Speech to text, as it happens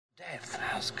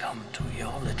has come to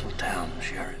your little town,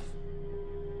 Sheriff.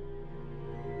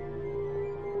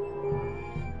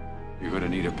 You're gonna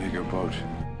need a bigger boat.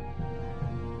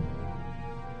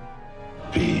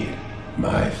 Be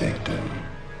my victim.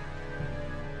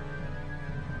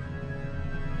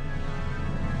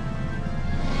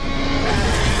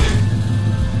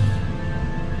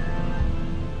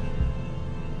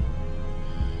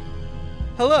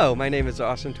 Hello, my name is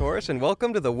Austin Torres, and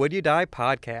welcome to the Would You Die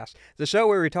podcast, the show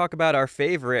where we talk about our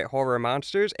favorite horror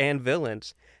monsters and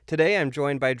villains. Today I'm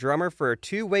joined by drummer for a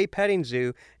two-way petting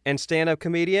zoo and stand-up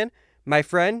comedian, my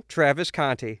friend Travis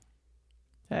Conte.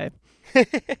 Hey. How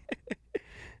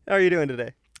are you doing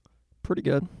today? Pretty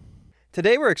good.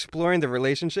 Today we're exploring the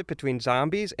relationship between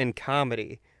zombies and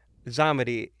comedy.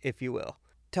 Zomedy, if you will.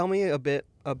 Tell me a bit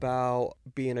about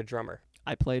being a drummer.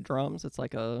 I play drums. It's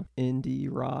like a indie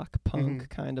rock punk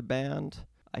kind of band.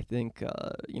 I think,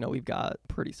 we've got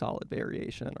pretty solid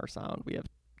variation in our sound. We have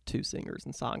two singers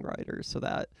and songwriters, so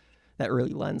that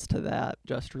really lends to that.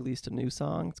 Just released a new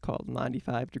song. It's called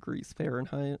 95 Degrees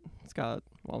Fahrenheit. It's got,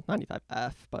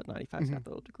 95F, but 95's got the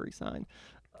little degree sign.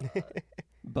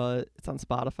 But it's on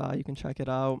Spotify. You can check it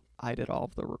out. I did all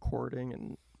of the recording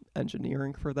and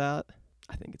engineering for that.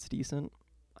 I think it's decent.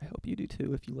 I hope you do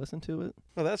too if you listen to it.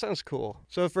 Well, that sounds cool.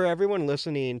 So for everyone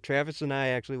listening, Travis and I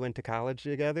actually went to college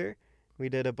together. We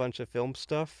did a bunch of film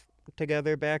stuff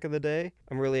together back in the day.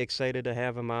 I'm really excited to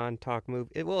have him on, talk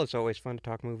movie. Well, it's always fun to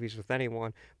talk movies with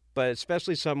anyone, but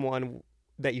especially someone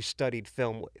that you studied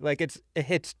film with. Like, it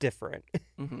hits different.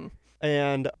 Mm-hmm.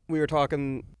 And we were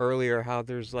talking earlier how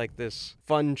there's like this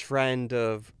fun trend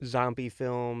of zombie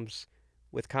films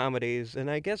with comedies,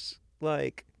 and I guess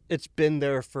like it's been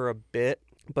there for a bit.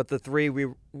 But the three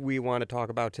we want to talk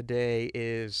about today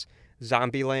is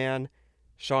Zombieland,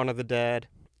 Shaun of the Dead,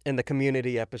 and the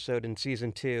Community episode in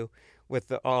season 2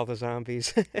 with all the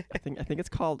zombies. I think it's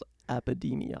called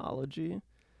Epidemiology.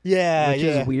 Yeah, which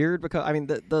is weird because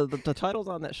the titles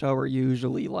on that show are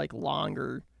usually like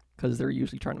longer because they're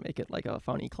usually trying to make it like a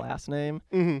funny class name.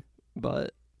 Mm-hmm.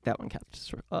 But that one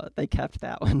they kept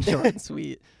that one short and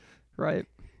sweet, right?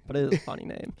 But it is a funny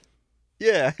name.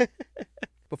 Yeah.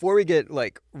 Before we get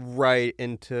like right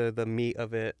into the meat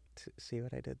of it, see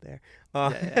what I did there?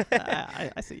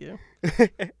 I see you.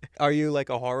 Are you like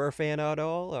a horror fan at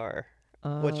all, or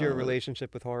what's your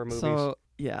relationship with horror movies? So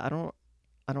yeah, I don't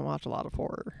watch a lot of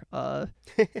horror.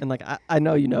 And like I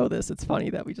know you know this. It's funny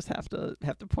that we just have to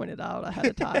point it out ahead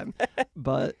of time.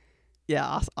 But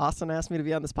yeah, Austin asked me to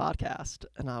be on this podcast,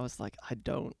 and I was like, I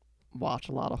don't watch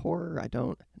a lot of horror. I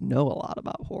don't know a lot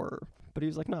about horror. But he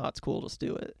was like, no, it's cool. Just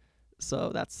do it.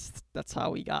 So that's how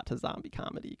we got to zombie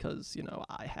comedy, because,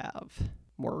 I have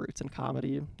more roots in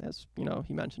comedy. As,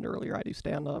 he mentioned earlier, I do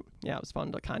stand-up. Yeah, it was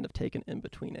fun to kind of take an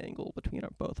in-between angle between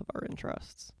both of our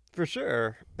interests. For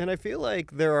sure. And I feel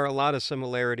like there are a lot of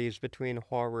similarities between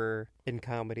horror and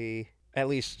comedy, at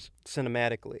least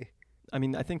cinematically. I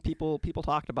mean, I think people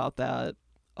talked about that,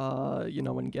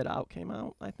 when Get Out came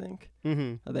out, I think.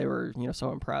 Mm-hmm. They were,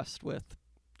 so impressed with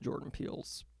Jordan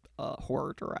Peele's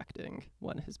horror directing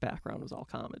when his background was all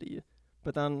comedy.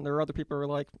 But then there were other people who were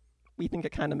like, we think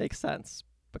it kind of makes sense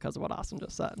because of what Austin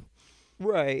just said.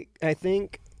 Right. I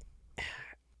think,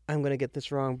 I'm going to get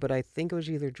this wrong, but I think it was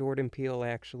either Jordan Peele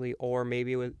actually, or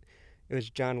maybe it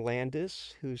was John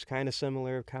Landis, who's kind of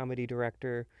similar, comedy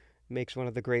director, makes one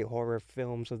of the great horror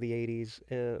films of the 80s,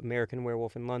 American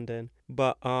Werewolf in London.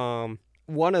 But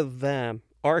one of them,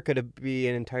 or it could be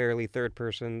an entirely third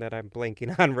person that I'm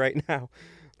blanking on right now,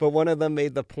 but one of them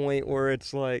made the point where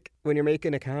it's like, when you're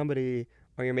making a comedy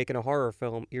or you're making a horror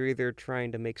film, you're either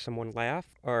trying to make someone laugh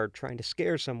or trying to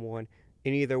scare someone.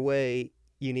 In either way,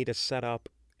 you need a setup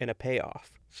and a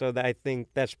payoff. So I think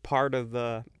that's part of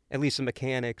at least the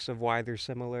mechanics of why they're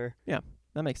similar. Yeah,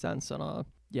 that makes sense. And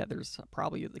there's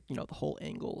probably the whole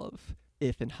angle of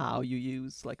if and how you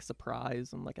use like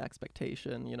surprise and like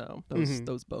expectation.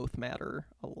 Those both matter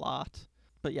a lot.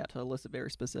 But yeah, to elicit very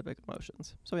specific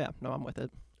emotions. So yeah, no, I'm with it.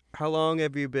 How long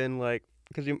have you been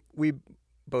because we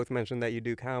both mentioned that you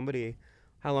do comedy.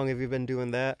 How long have you been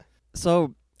doing that?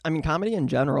 So, I mean, comedy in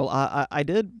general, I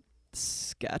did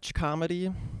sketch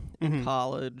comedy in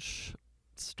college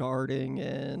starting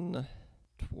in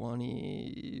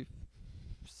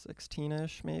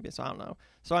 2016-ish maybe. So I don't know.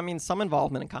 So, I mean, some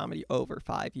involvement in comedy over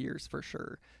 5 years for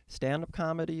sure. Stand-up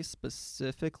comedy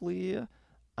specifically,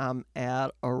 I'm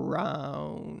at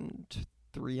around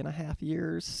 3.5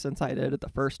 years since I did it the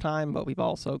first time, but we've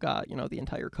also got, the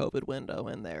entire COVID window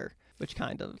in there, which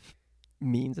kind of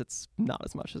means it's not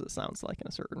as much as it sounds like in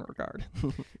a certain regard.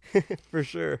 For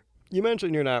sure. You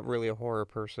mentioned you're not really a horror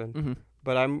person,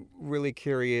 but I'm really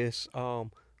curious,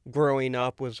 growing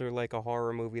up, was there like a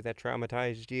horror movie that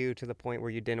traumatized you to the point where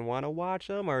you didn't want to watch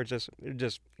them, or just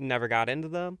never got into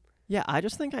them? Yeah, I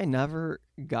just think I never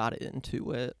got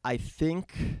into it. I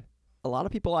think a lot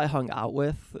of people I hung out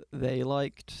with, they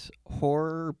liked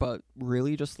horror, but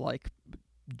really just like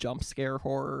jump scare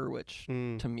horror, which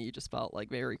to me just felt like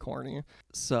very corny.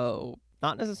 So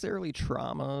not necessarily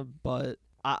trauma, but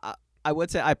I would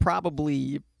say I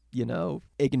probably,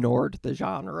 ignored the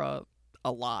genre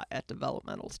a lot at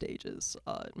developmental stages,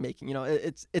 making,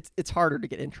 it's harder to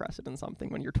get interested in something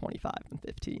when you're 25 and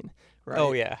 15, right?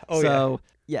 Oh yeah.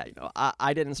 Yeah,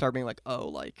 I didn't start being like,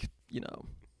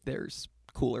 there's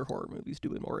cooler horror movies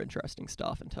doing more interesting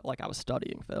stuff until like I was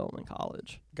studying film in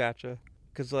college. Gotcha.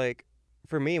 Because like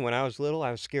for me, when I was little,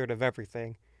 I was scared of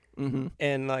everything. Mm-hmm.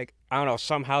 And like, I don't know,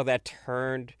 somehow that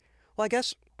turned. Well, I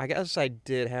guess I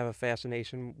did have a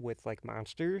fascination with like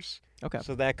monsters. Okay.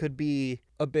 So that could be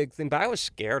a big thing, but I was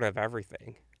scared of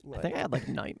everything. I think I had like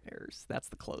nightmares. That's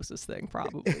the closest thing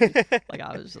probably. Like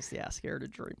I was just scared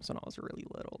of dreams when I was really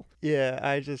little.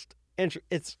 Yeah,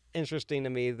 it's interesting to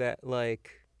me that like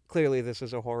clearly this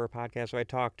is a horror podcast, so I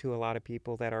talk to a lot of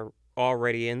people that are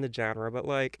already in the genre, but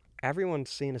like everyone's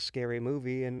seen a scary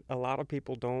movie and a lot of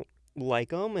people don't like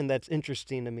them, and that's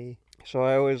interesting to me. So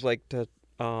I always like to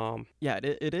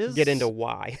it is get into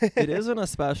why. It is an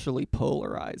especially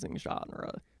polarizing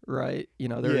genre, right?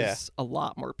 There's a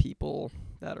lot more people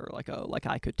that are like, oh, like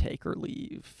I could take or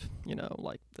leave,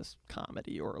 like this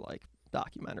comedy or like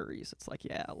documentaries. It's like,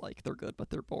 yeah, like they're good but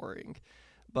they're boring.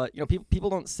 But people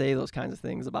don't say those kinds of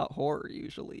things about horror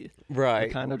usually. Right. They're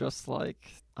kind of just like,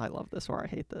 I love this or I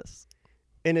hate this.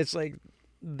 And it's like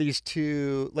these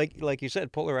two, like you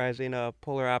said, polarizing,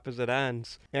 polar opposite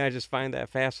ends. And I just find that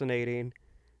fascinating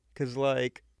because,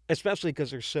 like, especially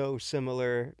because they're so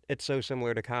similar. It's so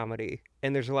similar to comedy.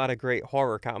 And there's a lot of great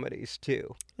horror comedies,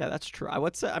 too. Yeah, that's true. I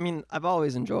would say, I've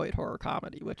always enjoyed horror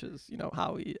comedy, which is,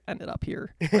 how we ended up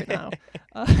here right now.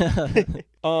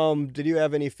 Did you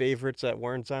have any favorites that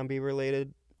weren't zombie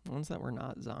related? Ones that were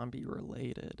not zombie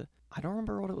related. I don't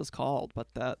remember what it was called, but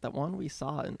that one we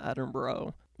saw in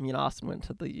Edinburgh. Me and Austin went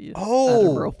to the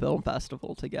Edinburgh Film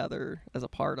Festival together as a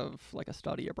part of like a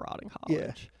study abroad in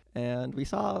college. Yeah. And we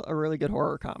saw a really good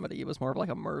horror comedy. It was more of like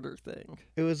a murder thing.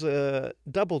 It was a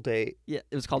Double Date. Yeah,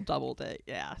 it was called Double Date.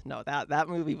 Yeah, no, that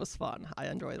movie was fun. I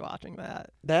enjoyed watching that.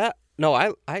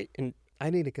 I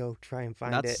need to go try and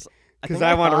find it. Because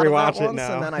I want to rewatch it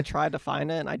now. And then I tried to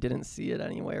find it, and I didn't see it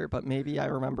anywhere. But maybe I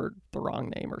remembered the wrong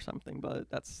name or something. But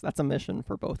that's a mission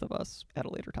for both of us at a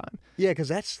later time. Yeah, because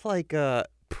that's like a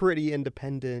pretty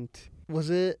independent. Was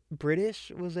it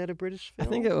British? Was that a British film? I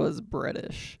think it was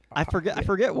British. I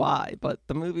forget why, but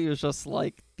the movie was just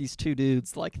like these two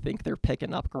dudes like think they're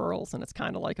picking up girls, and it's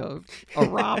kind of like a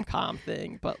rom-com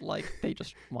thing, but like they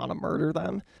just want to murder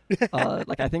them.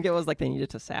 Like I think it was like they needed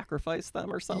to sacrifice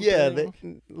them or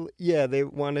something. Yeah, they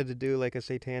wanted to do like a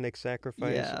satanic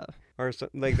sacrifice. Yeah. Or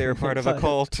something, like they were part of a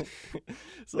cult.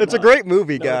 It's a great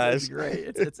movie, guys. It's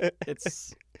great.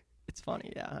 It's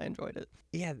funny, yeah. I enjoyed it.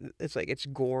 Yeah, it's like it's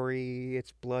gory,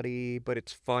 it's bloody, but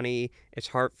it's funny, it's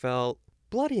heartfelt.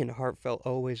 Bloody and heartfelt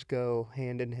always go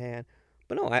hand in hand.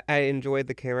 But no, I enjoyed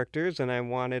the characters, and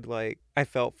I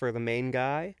felt for the main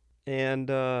guy. And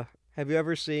have you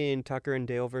ever seen Tucker and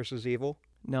Dale versus Evil?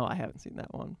 No, I haven't seen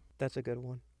that one. That's a good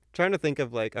one. Trying to think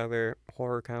of like other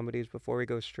horror comedies before we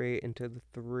go straight into the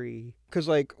three. Because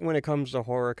like when it comes to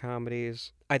horror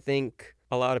comedies, I think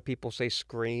a lot of people say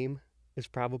Scream is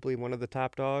probably one of the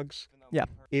top dogs. Yeah.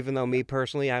 Even though me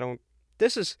personally, I don't.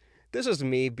 This is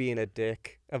me being a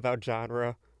dick about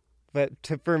genre, but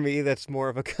for me, that's more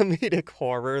of a comedic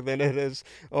horror than it is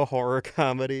a horror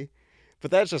comedy.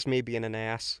 But that's just me being an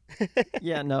ass.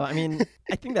 Yeah. No. I mean,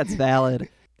 I think that's valid.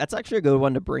 That's actually a good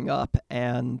one to bring up,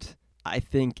 and I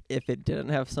think if it didn't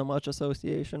have so much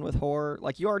association with horror,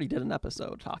 like you already did an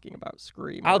episode talking about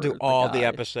Scream. I'll do all the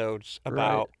episodes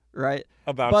about. Right.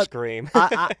 About Scream.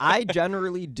 I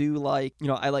generally do like,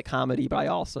 I like comedy, but I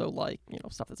also like,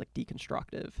 stuff that's like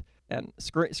deconstructive. And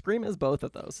Scream is both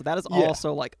of those. So that is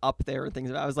also like up there and things.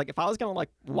 I was like, if I was going to like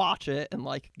watch it and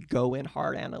like go in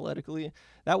hard analytically,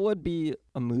 that would be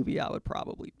a movie I would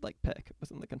probably like pick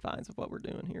within the confines of what we're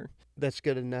doing here. That's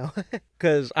good to know.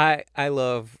 Because I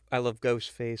love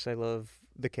Ghostface. I love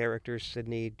the characters,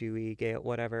 Sidney, Dewey, Gale,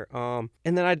 whatever.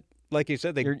 And then like you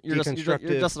said, you're just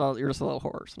a little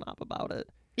horror snob about it.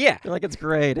 Yeah, you're like, it's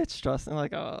great. It's just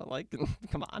like,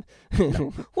 come on.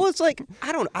 No. Well, it's like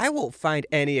I will find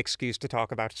any excuse to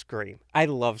talk about Scream. I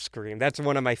love Scream. That's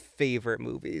one of my favorite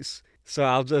movies. So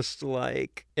I'll just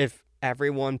like, if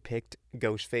everyone picked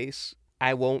Ghostface,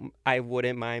 I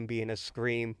wouldn't mind being a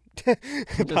Scream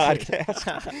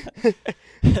podcast.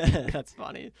 That's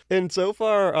funny. And so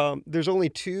far, there's only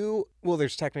two. Well,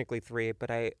 there's technically three, but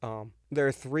there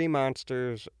are three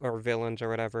monsters or villains or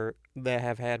whatever that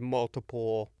have had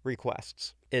multiple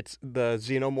requests. It's the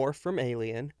Xenomorph from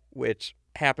Alien, which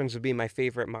happens to be my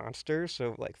favorite monster,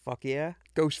 so like fuck yeah.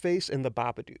 Ghostface and the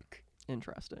Babadook.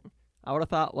 Interesting. I would have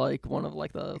thought like one of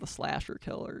like the slasher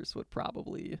killers would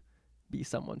probably be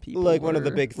someone people Like one of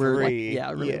the big three.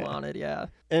 Really wanted, yeah.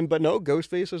 But no,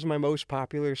 Ghostface is my most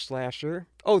popular slasher.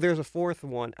 Oh, there's a fourth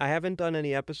one. I haven't done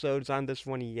any episodes on this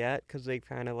one yet because they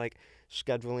kind of like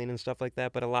scheduling and stuff like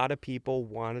that. But a lot of people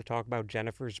want to talk about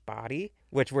Jennifer's Body,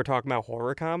 which we're talking about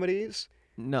horror comedies.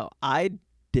 No, I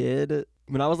did.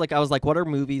 When I was like, what are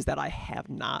movies that I have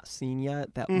not seen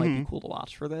yet that might be cool to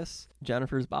watch for this?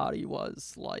 Jennifer's Body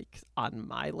was like on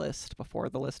my list before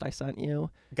the list I sent you.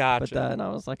 Gotcha. But then I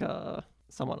was like,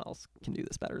 someone else can do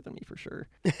this better than me for sure.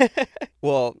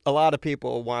 Well, a lot of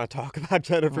people want to talk about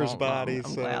Jennifer's Body.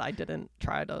 I'm glad I didn't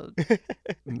try to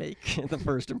make the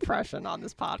first impression on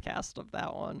this podcast of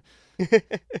that one.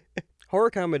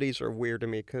 Horror comedies are weird to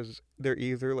me because they're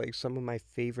either like some of my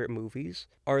favorite movies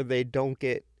or they don't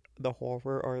get the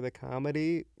horror or the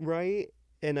comedy right.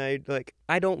 And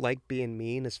I don't like being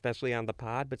mean, especially on the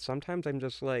pod, but sometimes I'm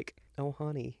just like, oh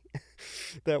honey,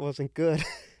 that wasn't good.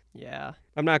 Yeah.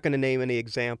 I'm not going to name any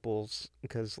examples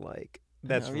because like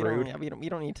that's rude. We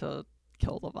don't need to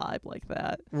kill the vibe like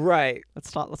that. Right.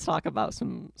 Let's talk about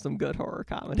some good horror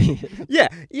comedy.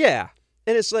 Yeah.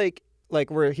 And it's like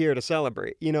we're here to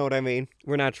celebrate, you know what I mean?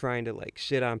 We're not trying to like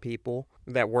shit on people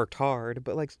that worked hard,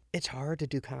 but like it's hard to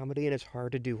do comedy and it's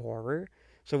hard to do horror.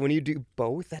 So when you do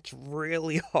both, that's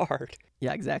really hard.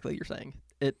 Yeah, exactly what you're saying.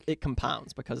 It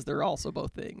compounds because they're also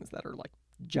both things that are like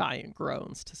giant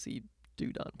groans to see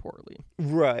do done poorly.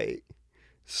 Right.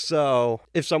 So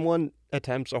if someone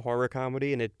attempts a horror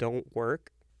comedy and it don't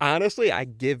work, honestly, I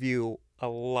give you a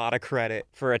lot of credit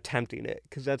for attempting it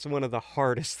because that's one of the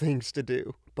hardest things to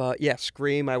do. But yeah,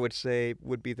 Scream, I would say,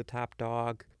 would be the top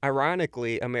dog.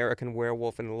 Ironically, American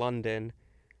Werewolf in London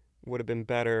would have been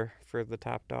better for the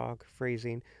top dog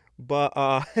phrasing. But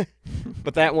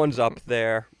but that one's up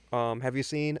there. Have you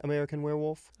seen American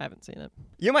Werewolf? I haven't seen it.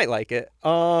 You might like it.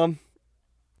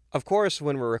 Of course,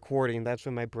 when we're recording, that's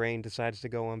when my brain decides to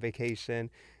go on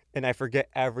vacation. And I forget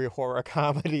every horror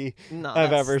comedy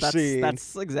I've ever seen.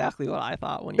 That's exactly what I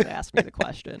thought when you asked me the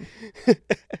question.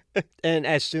 And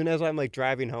as soon as I'm like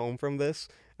driving home from this,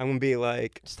 I'm gonna be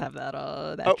like, just have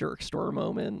that jerk store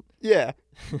moment. Yeah.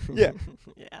 Yeah.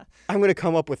 I'm gonna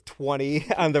come up with 20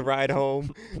 on the ride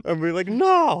home. I'm gonna be like,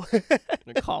 no.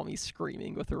 Gonna call me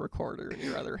screaming with a recorder in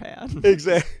your other hand.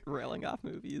 Exactly. Railing off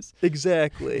movies.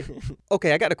 Exactly.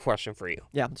 Okay, I got a question for you.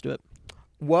 Yeah, let's do it.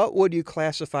 What would you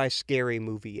classify Scary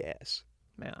Movie as?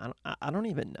 Man, I don't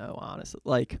even know, honestly.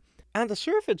 Like, on the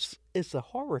surface, it's a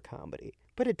horror comedy,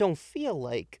 but it don't feel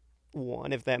like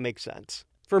one, if that makes sense.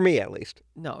 For me, at least.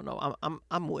 No,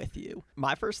 I'm with you.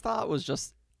 My first thought was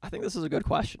just, I think this is a good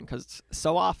question because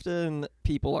so often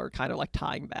people are kind of like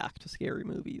tying back to scary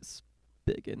movies,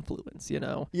 big influence, you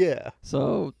know? Yeah.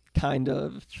 So kind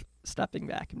of stepping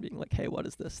back and being like, hey, what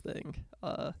is this thing?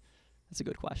 It's a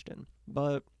good question.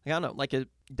 But I don't know, like it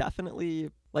definitely,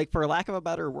 like for lack of a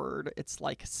better word, it's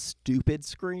like stupid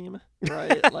Scream,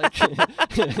 right? Like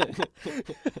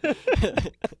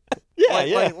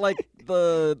like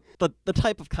the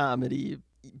type of comedy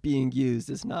being used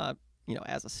is not,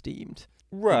 as esteemed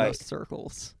in most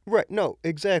circles. Right. No,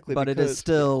 exactly. But it is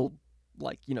still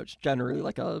like, generally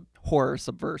like a horror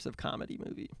subversive comedy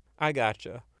movie. I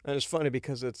gotcha. And it's funny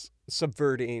because it's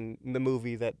subverting the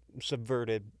movie that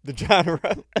subverted the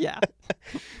genre. Yeah.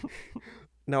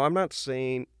 No, I'm not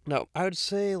saying... No, I would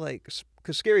say, like...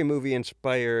 Because Scary Movie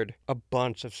inspired a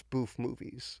bunch of spoof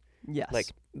movies. Yes. Like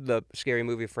the Scary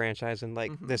Movie franchise and,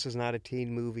 like, This Is Not a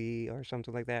Teen Movie or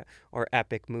something like that. Or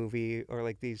Epic Movie or,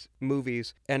 like, these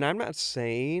movies. And I'm not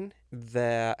saying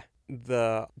that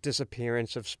the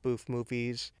disappearance of spoof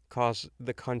movies caused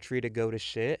the country to go to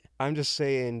shit. I'm just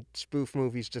saying spoof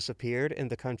movies disappeared and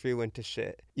the country went to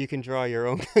shit. You can draw your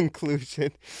own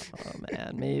conclusion. Oh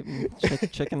man, maybe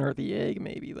chicken or the egg,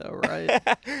 maybe though, right?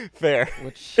 Fair.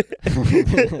 Which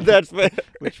that's fair.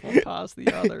 Which one caused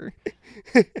the other?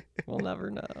 We'll never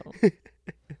know.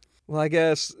 Well, I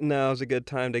guess now's a good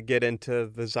time to get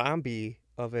into the zombie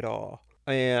of it all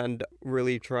and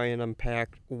really try and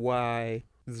unpack why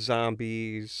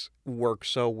zombies work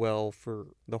so well for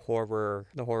the horror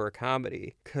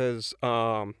comedy, because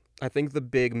I think the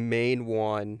big main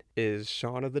one is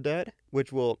Shaun of the Dead,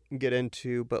 which we'll get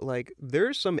into, but like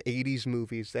there's some 80s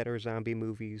movies that are zombie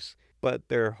movies but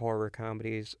they're horror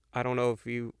comedies. I don't know if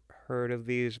you heard of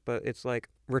these, but it's like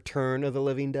Return of the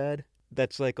Living Dead.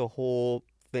 That's like a whole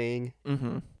thing.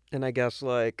 Mm-hmm. And I guess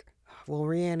like, well,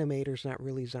 Reanimator's not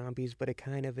really zombies, but it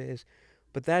kind of is.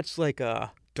 But that's like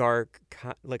a dark,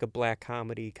 like a black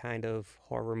comedy kind of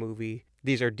horror movie.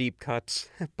 These are deep cuts,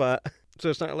 but so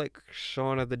it's not like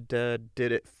Shaun of the Dead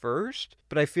did it first.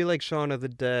 But I feel like Shaun of the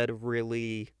Dead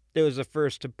really, it was the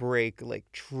first to break like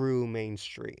true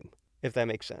mainstream, if that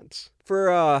makes sense.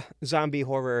 For zombie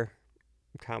horror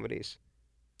comedies.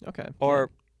 Okay. Or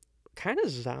kind of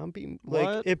zombie, like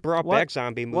What- it brought what- back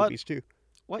zombie what- movies too.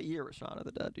 What year was Shaun of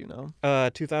the Dead? Do you know?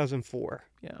 2004.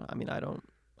 Yeah, I mean, I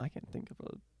can't think of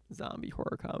a zombie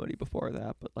horror comedy before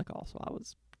that, but like also I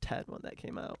was 10 when that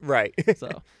came out. Right.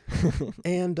 So,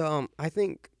 And I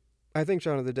think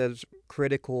Shaun of the Dead is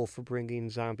critical for bringing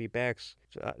zombies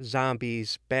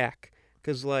back,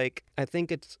 because like I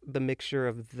think it's the mixture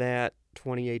of that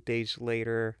 28 Days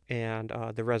Later and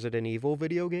the Resident Evil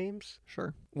video games.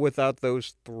 sure. Without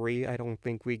those three, I don't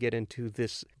think we get into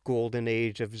this golden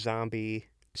age of zombie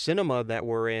cinema that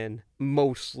we're in,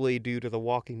 mostly due to The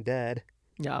Walking Dead.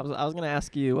 Yeah, I was gonna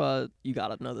ask you. You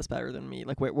gotta know this better than me.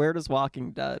 Like, where does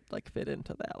Walking Dead like fit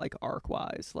into that? Like arc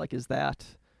wise, like is that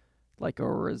like a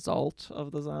result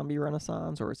of the zombie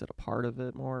renaissance, or is it a part of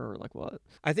it more, or like what?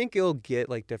 I think you'll get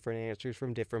like different answers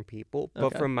from different people, but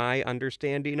Okay. from my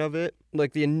understanding of it,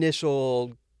 like the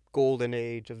initial golden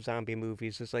age of zombie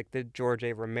movies is like the George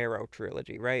A. Romero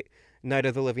trilogy, right? Night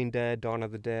of the Living Dead, Dawn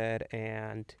of the Dead,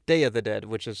 and Day of the Dead,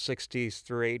 which is 60s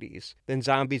through 80s. Then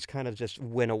zombies kind of just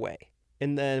went away.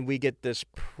 And then we get this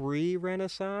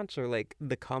pre-Renaissance, or like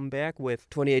the comeback with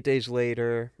 28 Days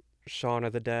Later, Shaun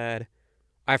of the Dead.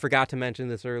 I forgot to mention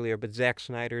this earlier, but Zack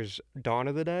Snyder's Dawn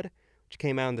of the Dead, which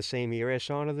came out in the same year as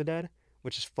Shaun of the Dead,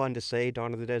 which is fun to say,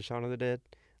 Dawn of the Dead, Shaun of the Dead.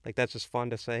 Like, that's just fun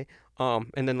to say.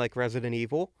 And then, like, Resident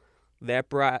Evil, that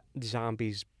brought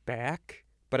zombies back.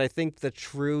 But I think the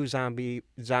true zombie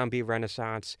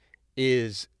renaissance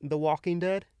is The Walking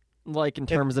Dead. Like in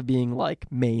terms of being like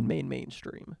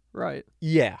mainstream, right?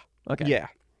 Yeah. Okay. Yeah.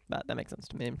 That makes sense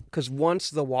to me. Because once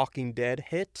The Walking Dead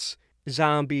hits,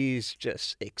 zombies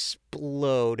just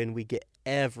explode and we get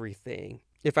everything,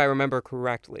 if I remember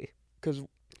correctly. Because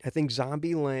I think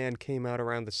Zombieland came out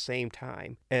around the same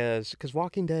time as, because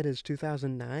Walking Dead is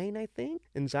 2009, I think,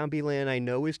 and Zombieland I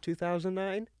know is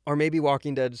 2009. Or maybe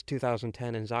Walking Dead is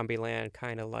 2010 and Zombieland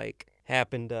kind of like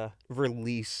happened to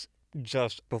release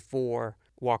just before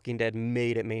Walking Dead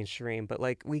made it mainstream. But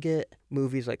like we get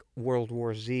movies like World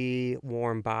War Z,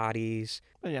 Warm Bodies.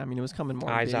 But yeah, I mean, it was coming more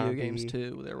in video games iZombie.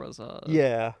 too. There was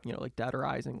Yeah. you know, like Dead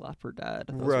Rising, Left 4 Dead.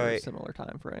 Those were a Right. similar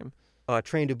time frame.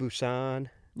 Train to Busan.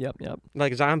 Yep.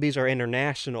 Like zombies are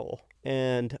international.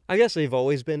 And I guess they've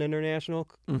always been international.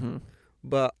 Mm-hmm.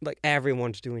 But like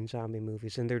everyone's doing zombie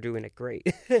movies and they're doing it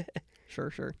great.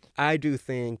 Sure. I do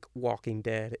think Walking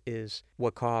Dead is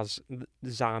what caused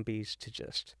zombies to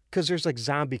just, because there's like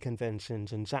zombie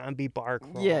conventions and zombie bar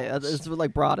crawls. Yeah, it's what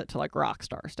like brought it to like rock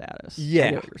star status. I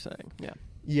Yeah. get what you're saying. Yeah.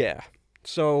 Yeah.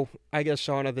 So I guess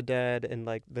Shaun of the Dead and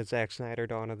like the Zack Snyder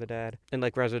Dawn of the Dead and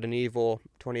like Resident Evil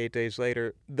 28 Days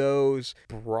Later, those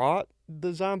brought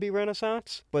the zombie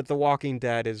renaissance, but The Walking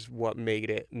Dead is what made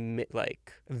it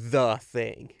like the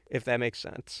thing, if that makes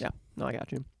sense. Yeah. No, I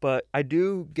got you. But I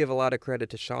do give a lot of credit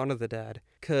to Shaun of the Dead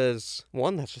because,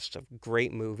 one, that's just a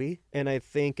great movie. And I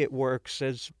think it works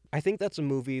I think that's a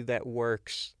movie that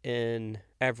works in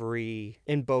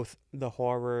both the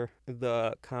horror,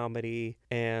 the comedy,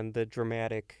 and the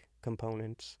dramatic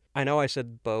components. I know I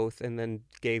said both and then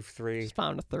gave three. Just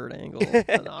found a third angle.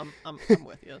 And I'm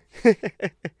with you.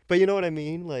 But you know what I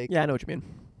mean? Like, Yeah, I know what you mean.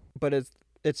 but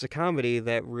it's a comedy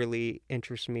that really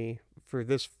interests me for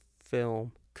this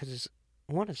film because it's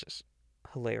just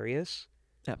hilarious.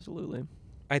 Absolutely.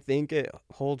 I think it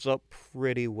holds up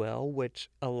pretty well, which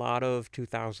a lot of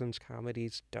 2000s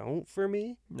comedies don't for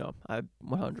me. No, I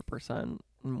 100%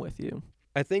 am with you.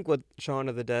 I think what Shaun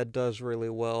of the Dead does really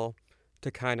well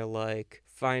to kind of like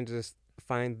find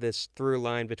this through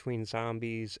line between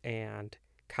zombies and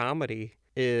comedy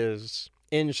is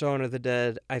in Shaun of the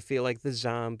Dead, I feel like the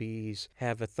zombies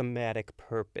have a thematic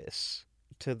purpose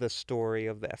to the story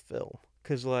of that film.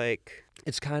 Because, like,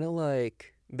 it's kind of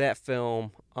like that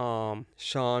film,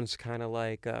 Sean's kind of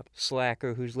like a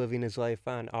slacker who's living his life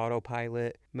on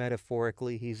autopilot.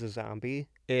 Metaphorically, he's a zombie.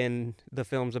 And the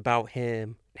film's about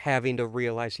him having to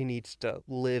realize he needs to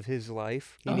live his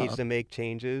life. He needs to make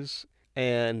changes.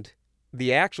 And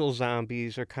the actual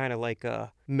zombies are kind of like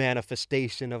a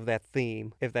manifestation of that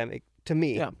theme, if that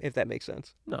makes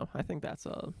sense. No, I think that's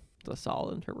a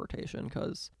solid interpretation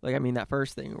because, like, I mean, that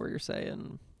first thing where you're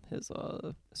saying his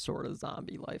sort of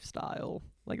zombie lifestyle,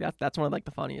 Like that's one of like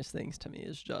the funniest things to me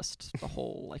is just the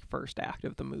whole like first act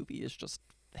of the movie is just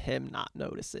him not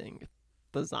noticing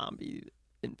the zombie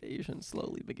invasion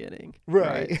slowly beginning.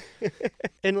 Right.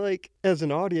 And like as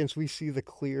an audience we see the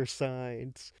clear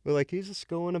signs. We're like, he's just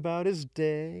going about his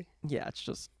day. Yeah, it's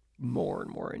just more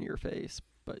and more in your face.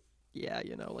 But yeah,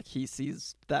 you know, like he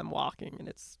sees them walking and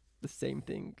it's the same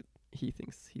thing he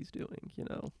thinks he's doing, you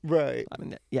know. Right. I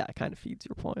mean, yeah, it kind of feeds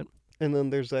your point. And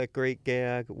then there's that great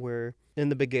gag where in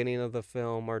the beginning of the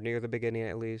film, or near the beginning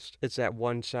at least, it's that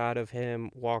one shot of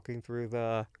him walking through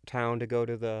the town to go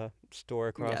to the store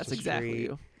across that's the street. exactly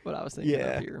what I was thinking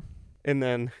of here. And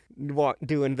then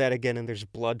doing that again, and there's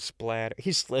blood splatter.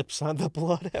 He slips on the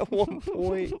blood at one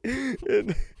point.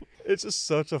 And it's just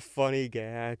such a funny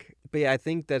gag. But yeah, I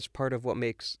think that's part of what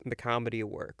makes the comedy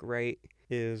work, right?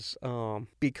 Is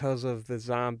because of the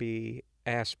zombie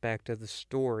aspect of the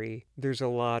story, there's a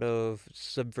lot of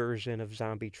subversion of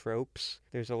zombie tropes.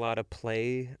 There's a lot of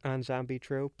play on zombie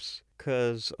tropes.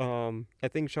 Because I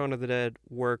think Shaun of the Dead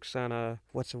works on a,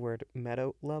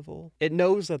 meta level. It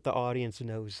knows that the audience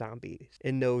knows zombies.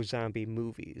 It knows zombie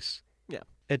movies. Yeah.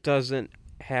 It doesn't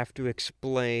have to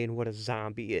explain what a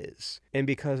zombie is. And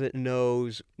because it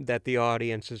knows that the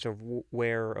audience is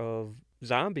aware of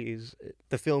zombies,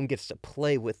 the film gets to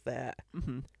play with that.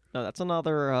 Mm-hmm. No, that's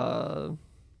another a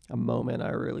moment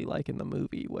I really like in the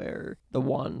movie where the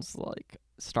one's like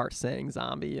starts saying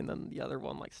zombie and then the other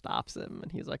one like stops him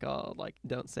and he's like, oh, like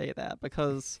don't say that,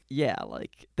 because yeah,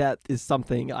 like that is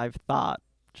something I've thought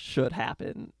should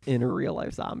happen in a real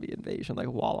life zombie invasion. Like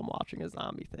while I'm watching a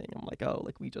zombie thing, I'm like, oh,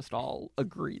 like we just all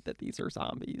agreed that these are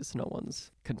zombies. No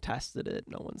one's contested it.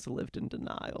 No one's lived in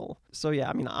denial. So yeah,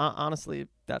 I mean, honestly,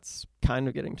 that's kind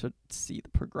of getting to see the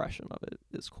progression of it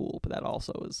is cool, but that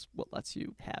also is what lets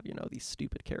you have, you know, these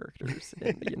stupid characters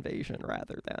in the invasion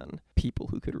rather than people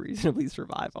who could reasonably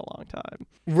survive a long time.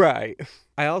 Right.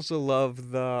 I also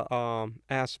love the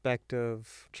aspect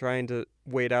of trying to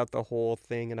wait out the whole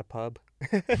thing in a pub.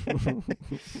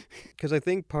 Because I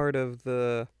think part of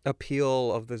the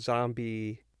appeal of the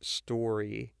zombie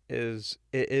story is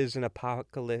it is an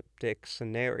apocalyptic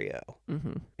scenario.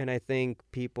 Mm-hmm. And I think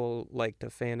people like to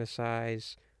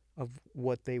fantasize of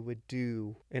what they would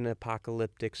do in an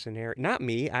apocalyptic scenario. Not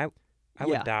me. I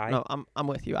would die. No, I'm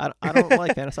with you. I don't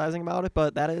like fantasizing about it,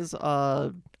 but that is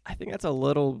I think that's a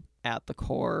little at the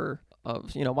core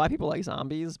of, you know, why people like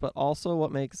zombies, but also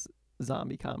what makes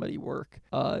zombie comedy work.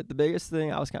 The biggest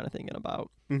thing I was kind of thinking about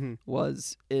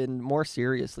was in more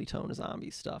seriously toned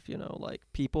zombie stuff, you know, like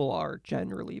people are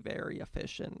generally very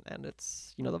efficient and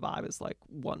it's, you know, the vibe is like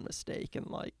one mistake and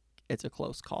like it's a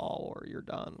close call or you're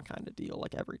done kind of deal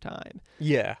like every time.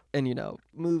 Yeah. And, you know,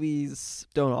 movies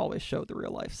don't always show the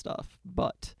real life stuff,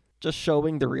 but just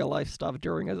showing the real life stuff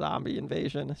during a zombie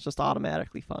invasion, it's just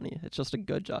automatically funny. It's just a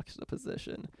good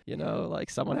juxtaposition. You know, like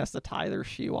someone has to tie their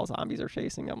shoe while zombies are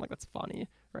chasing them. Like, that's funny,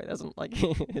 right? Doesn't like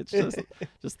it's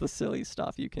just the silly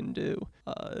stuff you can do.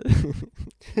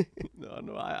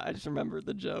 No, I just remember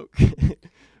the joke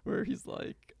where he's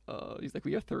like,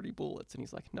 we have 30 bullets, and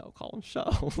he's like, no, call them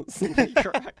shells. And he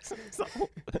corrects himself.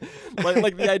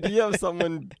 like the idea of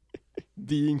someone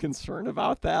being concerned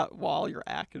about that while you're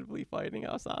actively fighting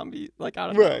a zombie, like, I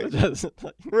don't know, it just,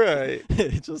 like, Right.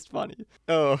 It's just funny.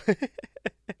 Oh.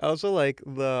 I also like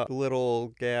the little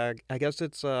gag. I guess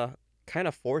it's kind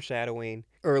of foreshadowing.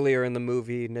 Earlier in the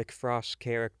movie, Nick Frost's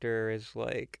character is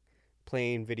like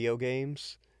playing video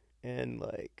games, and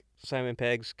like Simon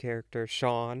Pegg's character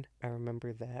Sean, I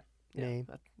remember that name.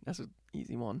 That's an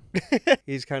easy one.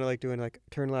 He's kind of like doing like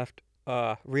turn left,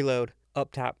 reload,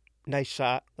 up top, nice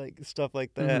shot, like stuff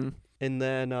like that. And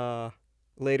then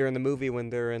later in the movie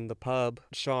when they're in the pub,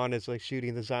 Sean is like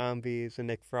shooting the zombies and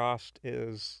Nick Frost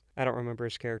is, I don't remember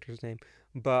his character's name,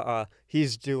 but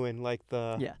he's doing like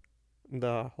the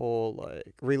whole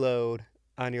like reload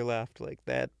on your left, like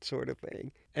that sort of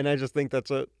thing. And I just think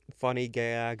that's a funny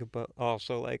gag, but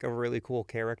also like a really cool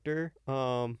character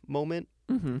moment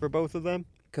for both of them,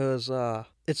 because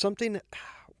it's something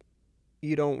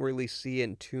you don't really see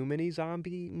in too many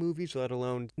zombie movies, let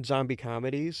alone zombie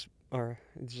comedies or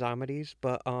zombies.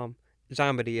 But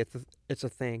zombie, it's a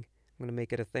thing. I'm gonna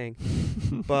make it a thing.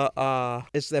 But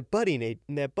it's that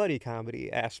buddy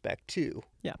comedy aspect too.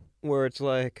 Yeah. Where it's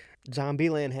like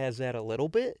Zombieland has that a little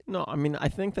bit. No, I mean, I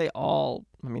think they all,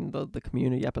 I mean, the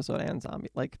Community episode and Zombie,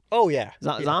 like, oh yeah,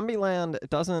 Zombieland it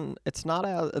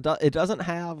doesn't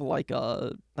have like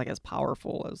as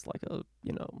powerful as like a,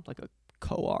 you know, like a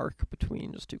co-arc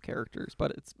between just two characters,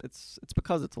 but it's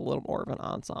because it's a little more of an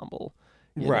ensemble,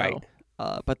 you right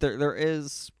know? But there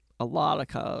is a lot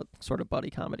of sort of buddy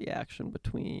comedy action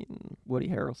between Woody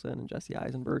Harrelson and Jesse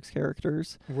Eisenberg's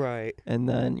characters. Right. And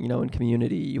then, you know, in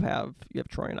Community, you have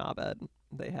Troy and Abed.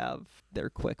 They have their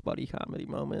quick buddy comedy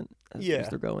moment as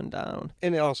they're going down.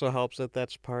 And it also helps that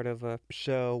that's part of a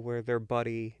show where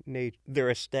they're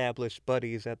established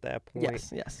buddies at that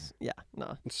point. Yes. Yeah,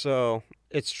 no. So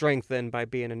it's strengthened by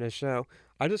being in a show.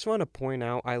 I just want to point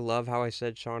out, I love how I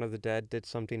said Shaun of the Dead did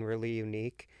something really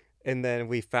unique. And then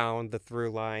we found the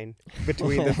through line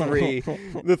between the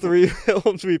three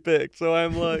films we picked. So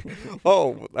I'm like,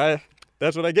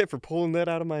 that's what I get for pulling that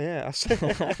out of my ass.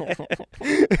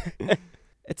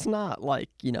 It's not like,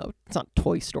 you know, it's not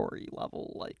Toy Story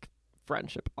level, like,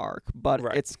 friendship arc, but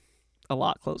it's a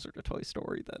lot closer to Toy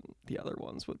Story than the other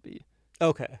ones would be.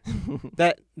 Okay.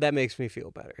 That makes me feel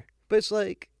better. But it's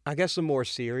like, I guess the more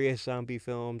serious zombie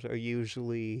films are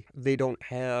usually, they don't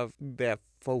have that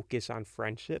focus on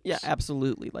friendships. Yeah,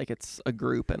 absolutely. Like, it's a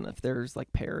group, and if there's,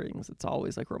 like, pairings, it's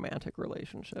always, like, romantic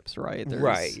relationships, right?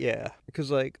 Right, yeah.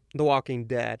 Because, like, The Walking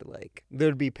Dead, like,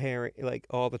 there'd be pairing, like,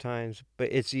 all the times,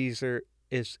 but it's either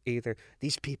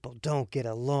these people don't get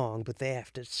along, but they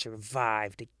have to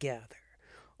survive together.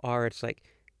 Or it's like,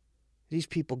 these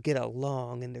people get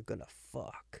along and they're gonna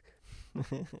fuck.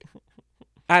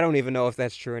 I don't even know if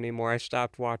that's true anymore. I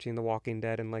stopped watching The Walking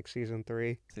Dead in like season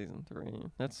 3. Season 3.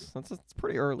 That's a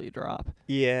pretty early drop.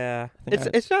 Yeah.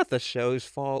 It's not the show's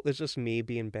fault. It's just me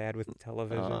being bad with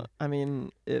television. I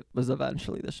mean, it was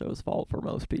eventually the show's fault for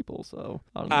most people, so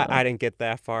I don't know. I didn't get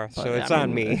that far, But, so it's I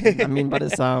on mean, me. I mean, but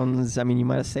it sounds, I mean, you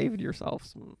might have saved yourself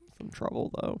some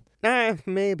trouble, though.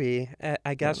 Maybe.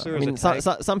 I guess there was I mean, a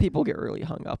type. some people get really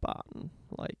hung up on,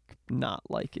 like, not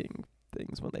liking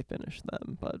things when they finish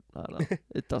them, but I don't know.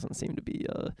 It doesn't seem to be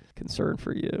a concern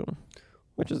for you,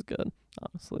 which is good,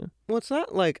 honestly. Well, it's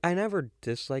not like I never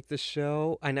disliked the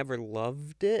show. I never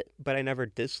loved it, but I never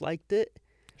disliked it.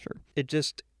 Sure. It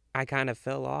just, I kind of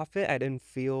fell off it. I didn't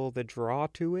feel the draw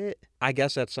to it. I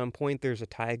guess at some point there's a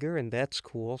tiger, and that's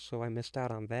cool, so I missed out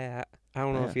on that. I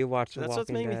don't know if you watched The That's Walking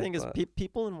what's made Dead, me think but... is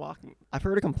people in Walking... I've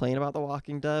heard a complaint about The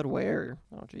Walking Dead where...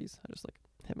 Oh, geez. I just, like,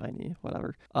 hit my knee.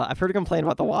 Whatever. I've heard a complaint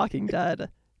about The Walking Dead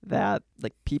that,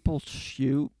 like, people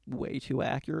shoot way too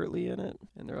accurately in it.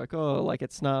 And they're like, oh, like,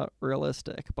 it's not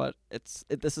realistic. But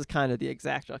this is kind of the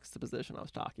exact juxtaposition I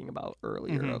was talking about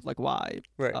earlier of, like, why.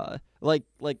 Right. Like,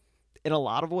 in a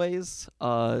lot of ways,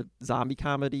 zombie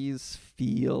comedies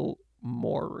feel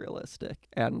more realistic,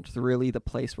 and really the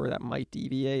place where that might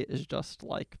deviate is just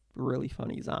like really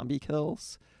funny zombie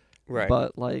kills, Right.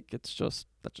 But like that's just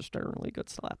generally good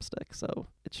slapstick, so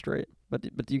it's straight. But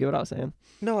do you get what I was saying?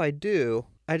 No, I do.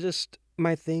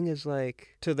 My thing is, like,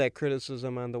 to that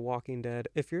criticism on The Walking Dead,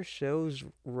 if your show's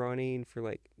running for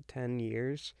like 10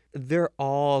 years, they're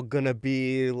all gonna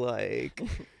be like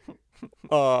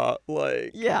Call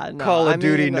of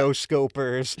Duty no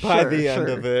scopers by the end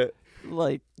of it.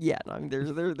 Like, yeah, no, I mean, there's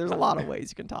a lot of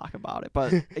ways you can talk about it,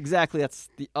 but exactly that's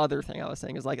the other thing I was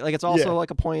saying is like it's also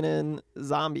like a point in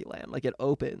Zombieland, like it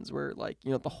opens where like,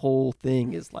 you know, the whole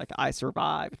thing is like I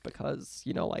survived because,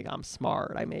 you know, like I'm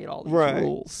smart, I made all these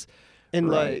rules. And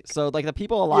like, so like the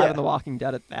people alive in The Walking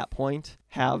Dead at that point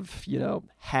have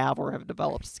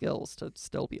developed skills to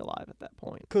still be alive at that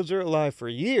point. Because they're alive for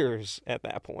years at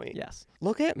that point. Yes.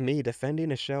 Look at me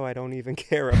defending a show I don't even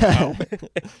care about.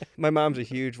 My mom's a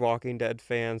huge Walking Dead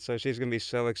fan, so she's going to be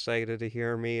so excited to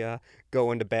hear me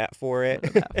go into bat for it.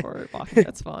 Walking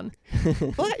Dead's fun.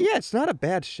 But yeah, it's not a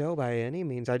bad show by any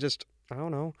means. I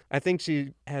don't know. I think she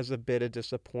has a bit of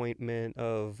disappointment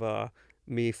of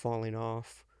me falling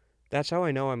off. That's how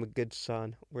I know I'm a good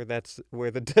son, where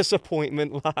the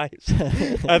disappointment lies.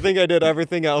 I think I did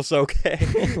everything else okay,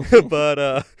 but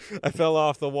I fell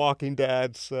off The Walking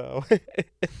Dead, so.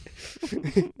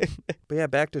 But yeah,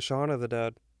 back to Shaun of the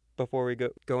Dead before we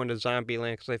go into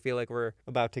Zombieland, because I feel like we're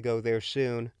about to go there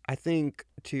soon. I think,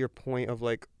 to your point of,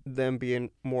 like, them being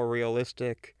more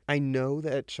realistic, I know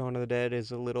that Shaun of the Dead is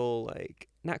a little, like,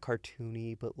 not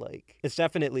cartoony, but like it's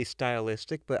definitely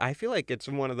stylistic, but I feel like it's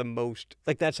one of the most,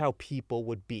 like, that's how people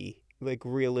would be, like,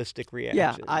 realistic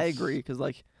reactions. Yeah, I agree, because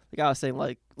like I was saying,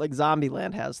 like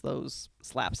Zombieland has those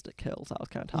slapstick kills I was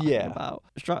kind of talking about.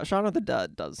 Shaun of the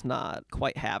Dead does not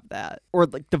quite have that, or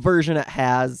like the version it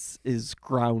has is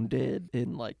grounded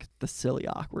in like the silly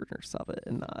awkwardness of it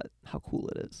and not how cool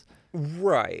it is.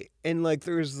 Right. And like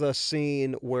there's the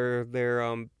scene where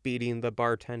they're beating the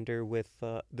bartender with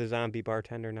the zombie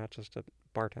bartender, not just a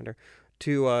bartender,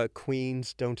 to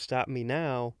Queen's Don't Stop Me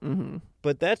Now. Mm-hmm.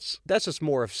 But that's just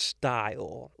more of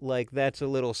style. Like, that's a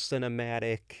little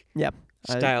cinematic. Yep.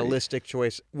 stylistic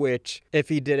choice, which if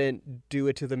he didn't do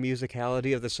it to the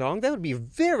musicality of the song, that would be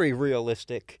very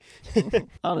realistic. I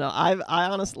don't know. I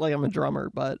honestly, I'm a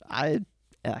drummer, but I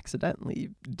accidentally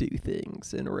do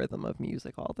things in rhythm of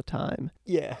music all the time.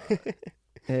 Yeah.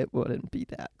 It wouldn't be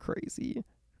that crazy,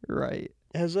 right?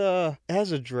 As a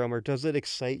drummer, does it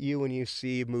excite you when you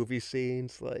see movie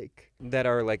scenes like that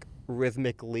are like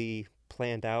rhythmically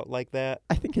planned out like that?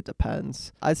 I think it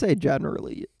depends. I'd say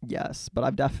generally yes, but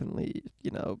I've definitely,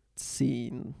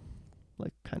 seen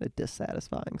like kind of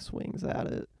dissatisfying swings at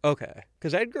it. Okay,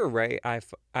 because Edgar Wright,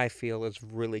 I feel is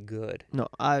really good No,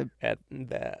 at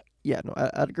that. Yeah, no,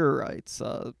 Edgar Wright's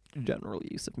general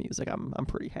use of music, I'm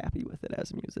pretty happy with it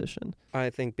as a musician. I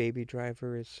think Baby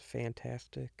Driver is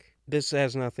fantastic. This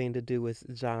has nothing to do with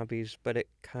zombies, but it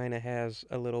kind of has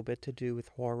a little bit to do with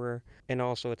horror. And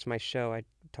also, it's my show. I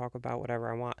talk about whatever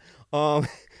I want.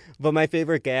 But my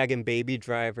favorite gag in Baby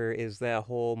Driver is that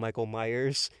whole Michael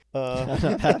Myers. That's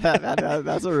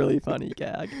a really funny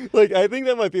gag. Like, I think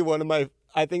that might be one of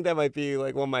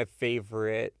my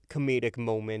favorite comedic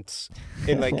moments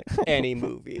in like any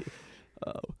movie.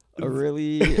 A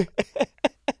really...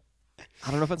 I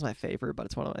don't know if it's my favorite, but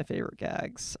it's one of my favorite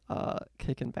gags.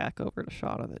 Kicking back over to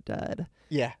Shaun of the Dead.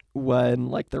 Yeah. When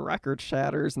like the record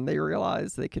shatters and they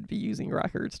realize they could be using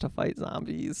records to fight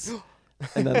zombies.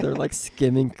 And then they're like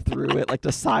skimming through it, like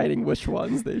deciding which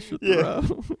ones they should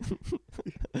throw.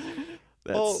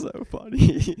 That's so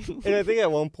funny. And I think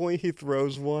at one point he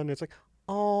throws one. It's like,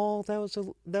 oh, that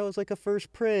was like a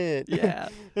first print. Yeah.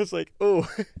 It's like, oh.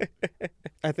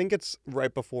 I think it's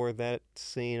right before that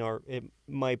scene, or it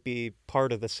might be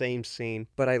part of the same scene.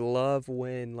 But I love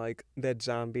when like that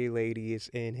zombie lady is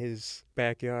in his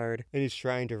backyard and he's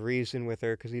trying to reason with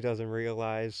her because he doesn't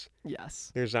realize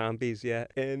they're zombies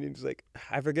yet. And he's like,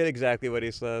 I forget exactly what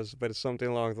he says, but it's something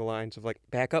along the lines of like,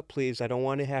 back up, please. I don't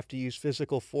want to have to use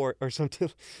physical force or something.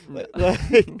 Like,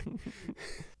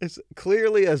 it's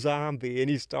clearly a zombie and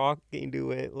he's talking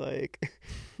to it like,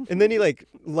 and then he like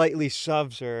lightly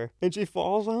shoves her and she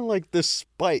falls on like this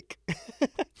spike.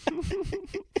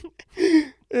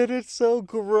 And it's so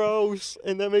gross,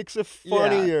 and that makes it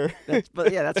funnier. Yeah,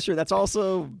 that's true. That's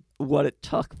also what it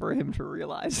took for him to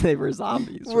realize they were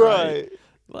zombies, right?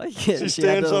 Like she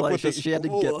stands up with she had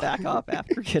to get back up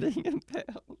after getting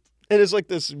impaled. And it's like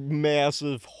this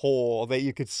massive hole that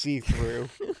you could see through.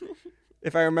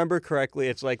 If I remember correctly,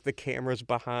 it's like the camera's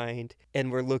behind,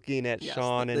 and we're looking at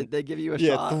Shaun, and they give you a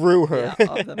shot through her,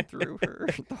 of them through her,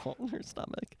 the hole in her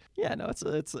stomach. Yeah, no,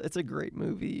 it's a great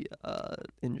movie.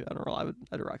 In general,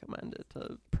 I'd recommend it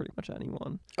to pretty much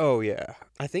anyone. Oh yeah,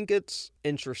 I think it's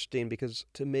interesting because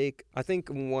I think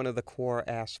one of the core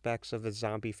aspects of a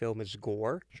zombie film is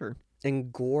gore. Sure.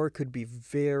 And gore could be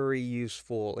very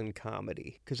useful in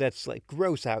comedy because that's like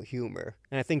gross out humor.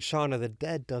 And I think Shaun of the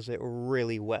Dead does it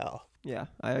really well. Yeah,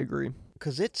 I agree.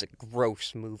 Because it's a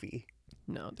gross movie.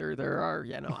 No, there are,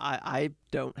 I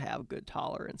don't have good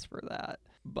tolerance for that.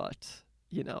 But,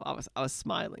 I was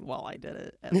smiling while I did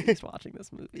it, at least watching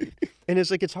this movie. And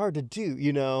it's like, it's hard to do,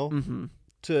 Mm-hmm.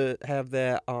 To have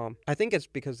that. I think it's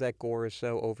because that gore is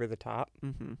so over the top.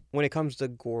 Mm-hmm. When it comes to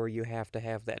gore, you have to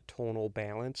have that tonal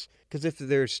balance. Because if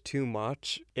there's too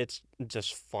much, it's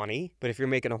just funny. But if you're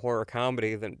making a horror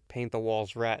comedy, then paint the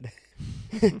walls red.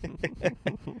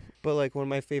 But like one of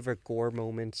my favorite gore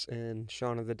moments in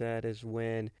Shaun of the Dead is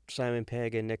when Simon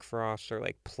Pegg and Nick Frost are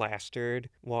like plastered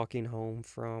walking home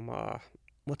from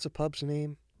what's the pub's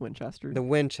name? Winchester. The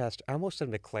Winchester. I almost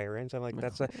said McLaren's. I'm like,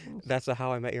 that's a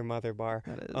How I Met Your Mother bar.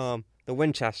 That is. The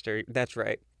Winchester. That's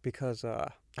right. Because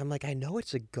I'm like, I know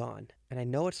it's a gun, and I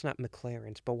know it's not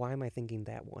McLaren's, but why am I thinking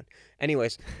that one?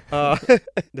 Anyways,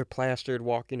 they're plastered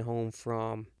walking home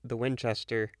from the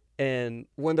Winchester. And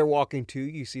when they're walking too,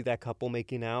 you see that couple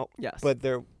making out. Yes. But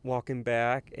they're walking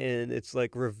back, and it's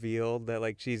like revealed that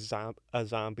like she's a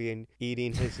zombie and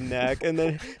eating his neck, and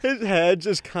then his head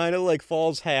just kind of like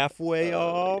falls halfway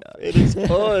off.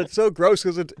 It's so gross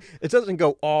because it doesn't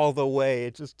go all the way.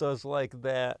 It just does like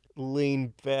that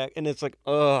lean back, and it's like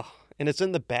ugh. And it's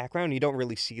in the background. You don't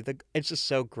really see it's just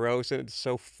so gross, and it's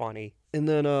so funny. And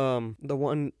then the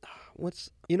one,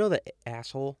 the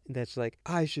asshole that's like,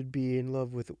 I should be in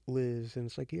love with Liz, and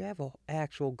it's like, you have an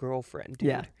actual girlfriend,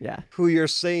 dude. Yeah. Who you're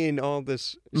saying all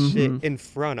this shit in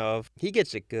front of. He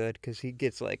gets it good because he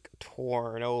gets like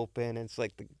torn open. And it's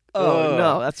like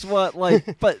no, that's what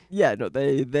but yeah, no,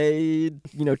 they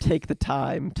take the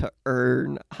time to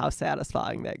earn how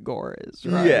satisfying that gore is,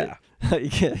 right? Yeah.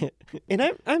 And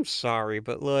I'm sorry,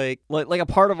 but like a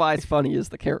part of why it's funny is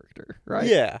the character, right?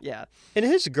 Yeah. Yeah. And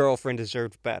his girlfriend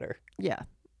deserved better. Yeah.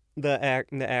 the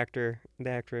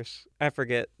actress. I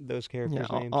forget those characters'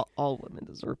 Yeah, names. all women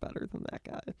deserve better than that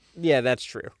guy. Yeah, that's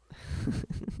true.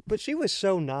 But she was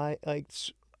so nice. Like,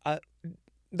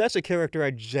 that's a character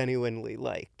I genuinely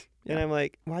liked. And Yeah. I'm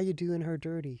like, why are you doing her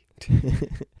dirty?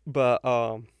 But,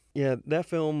 yeah, that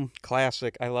film,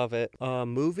 classic. I love it.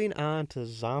 Moving on to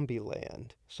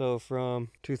Zombieland. So from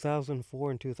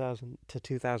 2004 and 2000 to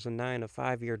 2009, a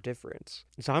 5-year difference.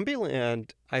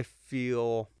 Zombieland, I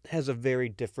feel, has a very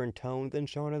different tone than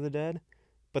Shaun of the Dead,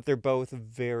 but they're both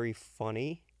very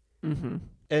funny. Mm-hmm.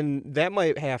 And that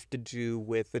might have to do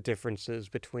with the differences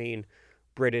between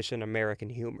British and American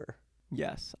humor.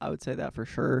 Yes, I would say that for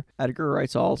sure. Edgar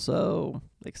Wright's also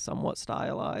like somewhat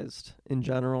stylized in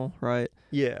general, right?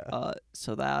 Yeah.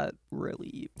 So that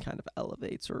really kind of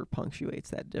elevates or punctuates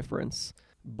that difference.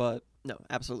 But no,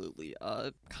 absolutely.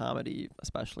 Comedy,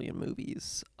 especially in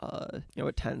movies,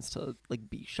 it tends to like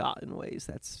be shot in ways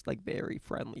that's like very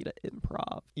friendly to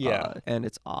improv. Yeah. And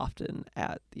it's often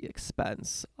at the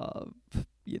expense of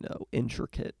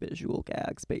intricate visual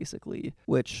gags, basically,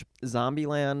 which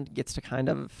Zombieland gets to kind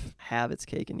of have its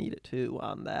cake and eat it too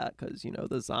on that, because,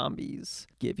 the zombies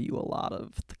give you a lot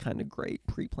of the kind of great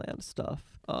pre-planned stuff.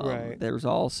 Right. There's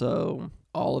also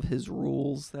all of his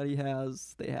rules that he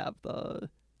has. They have the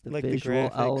Like the visual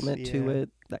graphics, element to yeah. it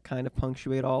that kind of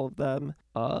punctuate all of them,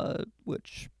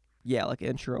 which, yeah, like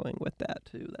introing with that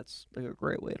too. That's like a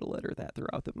great way to litter that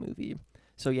throughout the movie.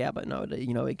 So yeah, but no,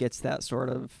 it gets that sort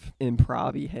of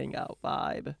improv-y hangout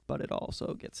vibe, but it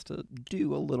also gets to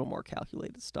do a little more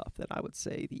calculated stuff than I would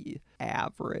say the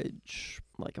average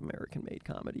like American-made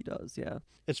comedy does. Yeah,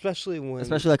 Especially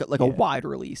like a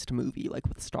wide-released movie like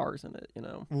with stars in it.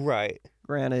 Right.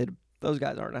 Granted, those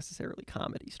guys aren't necessarily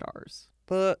comedy stars.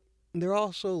 But they're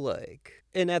also like,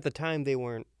 and at the time they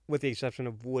weren't, with the exception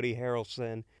of Woody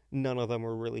Harrelson, none of them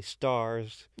were really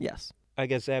stars. Yes. I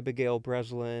guess Abigail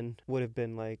Breslin would have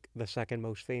been like the second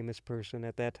most famous person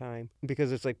at that time,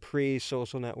 because it's like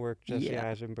pre-Social Network, Jesse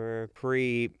Eisenberg,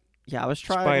 Yeah, I was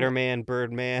trying. Spider-Man,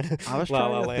 Birdman, I was La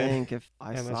trying La to Land. think if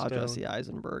I Emma saw Stone. Jesse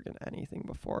Eisenberg in anything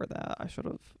before that. I should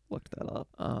have looked that up.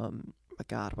 But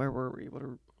God, where were we? What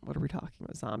are we talking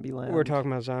about? Zombieland? We're talking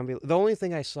about Zombieland. The only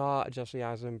thing I saw Jesse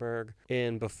Eisenberg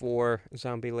in before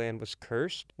Zombieland was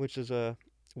Cursed, which is a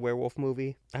werewolf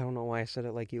movie. I don't know why I said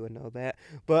it like you would know that,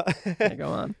 but Yeah, go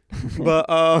on.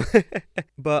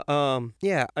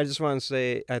 Yeah, I just want to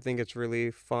say I think it's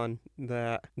really fun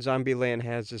that Zombieland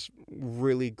has this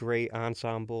really great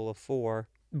ensemble of 4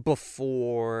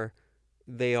 before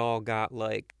they all got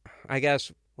like, I guess,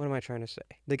 what am I trying to say?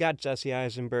 They got Jesse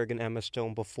Eisenberg and Emma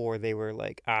Stone before they were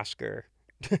like Oscar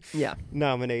Yeah.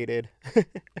 nominated.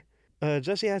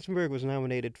 Jesse Eisenberg was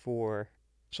nominated for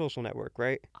Social Network,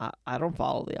 right? I don't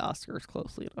follow the Oscars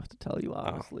closely enough to tell you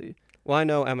honestly. Well, I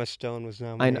know Emma Stone was I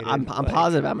nominated. know, I'm like-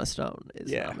 positive Emma Stone is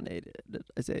Yeah. nominated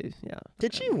as a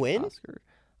Did she an win? Oscar.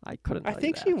 I couldn't. I tell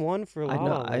think you she that. won for La I know.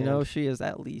 La I know Land. she is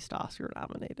at least Oscar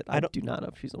nominated. I I don't- do not know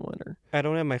if she's a winner. I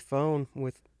don't have my phone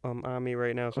with on me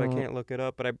right now, so I Uh, can't look it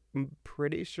up. But I'm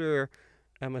pretty sure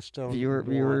Emma Stone. won.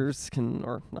 Viewers can,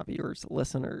 or not viewers,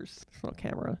 listeners. There's no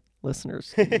camera.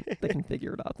 Listeners, they can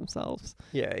figure it out themselves.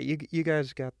 Yeah, you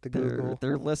guys got the Google.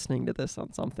 They're listening to this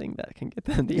on something that can get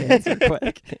them the answer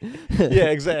quick. Yeah,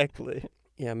 exactly.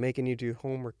 Yeah, making you do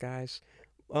homework, guys.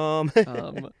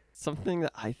 Something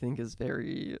that I think is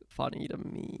very funny to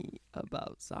me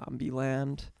about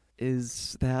Zombieland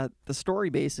is that the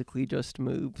story basically just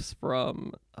moves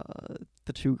from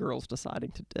the 2 girls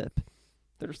deciding to dip.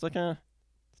 They're just like,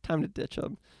 it's time to ditch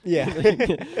them. Yeah.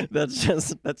 that's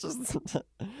just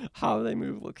how they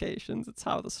move locations. It's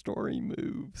how the story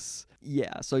moves.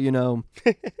 Yeah, so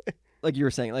like you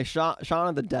were saying, like Shaun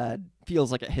of the Dead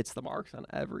feels like it hits the marks on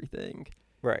everything.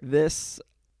 Right. This,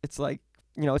 it's like,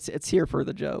 it's here for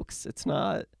the jokes. It's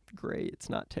not great. It's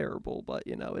not terrible, but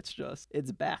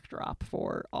it's backdrop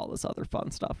for all this other fun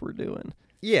stuff we're doing.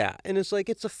 Yeah, and it's like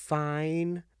it's a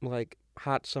fine like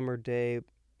hot summer day,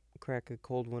 crack a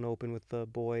cold one open with the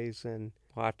boys and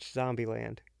watch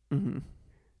Zombieland. Mm-hmm.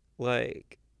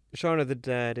 Like Shaun of the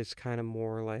Dead is kind of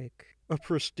more like a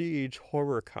prestige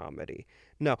horror comedy.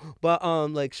 No, but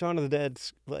like Shaun of the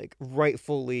Dead's like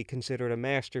rightfully considered a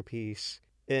masterpiece,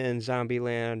 and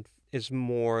Zombieland is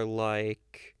more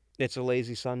like it's a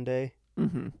lazy Sunday,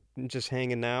 just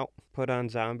hanging out. Put on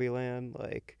Zombieland,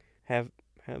 like have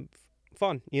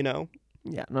fun, Yeah,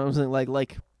 no, I'm saying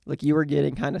like you were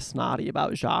getting kind of snotty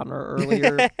about genre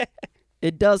earlier.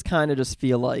 It does kind of just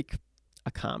feel like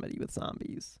a comedy with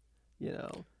zombies,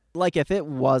 Like if it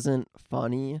wasn't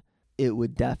funny, it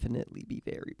would definitely be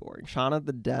very boring. Shaun of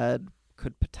the Dead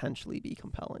could potentially be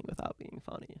compelling without being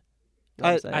funny. You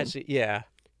know what I'm I saying? see. Yeah,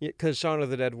 Because Shaun of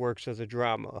the Dead works as a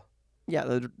drama.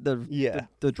 Yeah,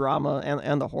 the drama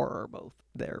and the horror are both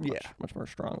there much more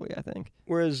strongly, I think.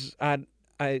 Whereas I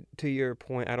to your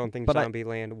point, I don't think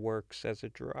Zombieland works as a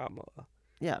drama.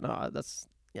 Yeah, no, that's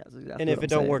exactly. And if it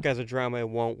don't work as a drama, it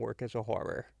won't work as a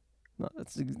horror. No,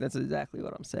 that's exactly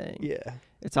what I'm saying. Yeah,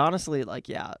 it's honestly like,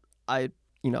 yeah, I'm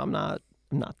not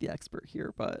the expert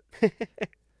here, but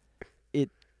it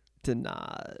did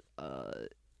not.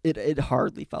 It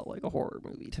hardly felt like a horror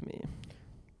movie to me.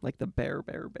 Like the bare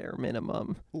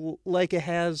minimum. Like it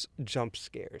has jump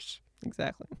scares.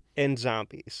 Exactly. And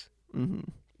zombies. Mm-hmm.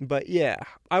 But yeah,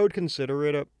 I would consider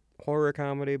it a horror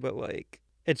comedy, but like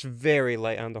it's very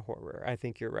light on the horror. I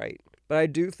think you're right. But I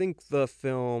do think the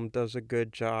film does a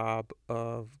good job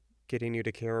of getting you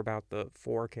to care about the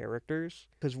 4 characters.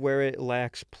 Because where it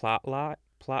lacks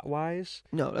plot-wise.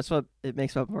 No, that's what it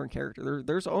makes up more character.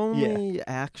 There's only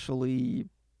actually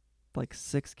like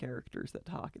 6 characters that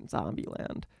talk in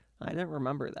Zombieland. I didn't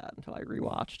remember that until I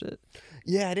rewatched it.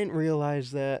 Yeah, I didn't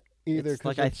realize that either.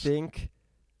 Like I think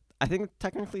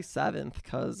technically 7th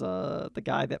because the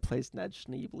guy that plays Ned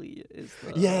Schneebly is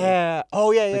the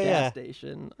gas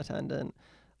station attendant.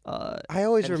 I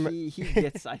always remember he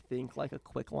gets I think like a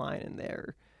quick line in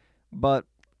there, but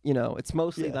it's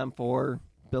mostly them 4.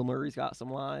 Bill Murray's got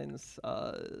some lines.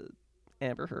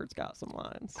 Amber Heard's got some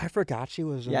lines. I forgot she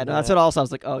was in no, that's what also I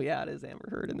was like, oh yeah, it is Amber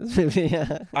Heard in this movie.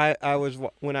 Yeah. I was,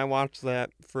 when I watched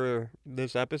that for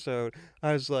this episode,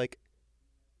 I was like,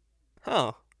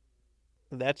 huh,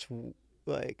 that's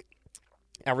like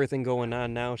everything going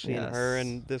on now, seeing her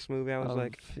in this movie. I was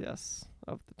like, yes,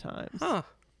 of the times. Huh.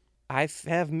 I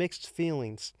have mixed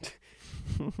feelings.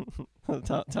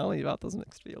 Tell me about those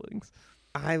mixed feelings.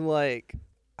 I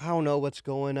don't know what's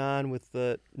going on with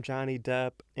the Johnny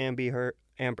Depp, Amber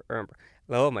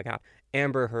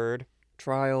Heard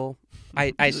trial.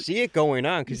 I see it going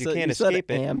on because you can't escape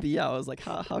it. Ambi, I was like,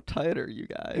 how tight are you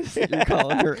guys? You're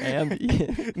calling her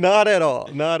Ambi. Not at all.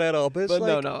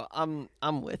 But no,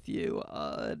 I'm with you.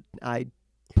 I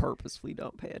purposefully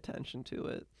don't pay attention to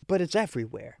it. But it's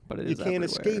everywhere. You can't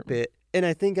escape it. And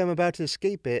I think I'm about to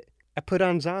escape it. I put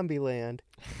on Zombieland.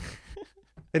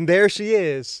 And there she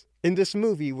is. In this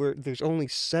movie where there's only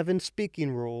 7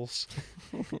 speaking rules.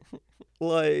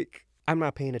 I'm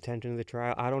not paying attention to the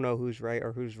trial. I don't know who's right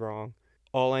or who's wrong.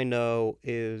 All I know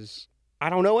is I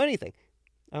don't know anything.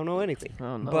 Oh,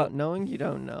 no. But knowing you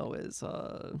don't know is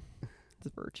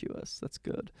it's virtuous. That's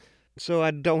good. So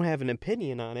I don't have an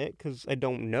opinion on it because I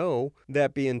don't know.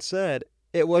 That being said,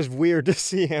 it was weird to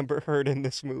see Amber Heard in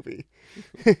this movie.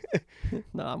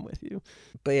 No, I'm with you.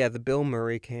 But yeah, the Bill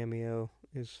Murray cameo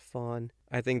is fun.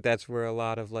 I think that's where a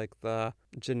lot of the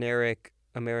generic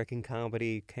American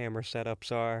comedy camera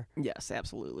setups are. Yes,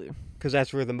 absolutely. Because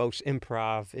that's where the most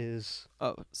improv is.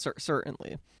 Oh,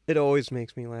 certainly. It always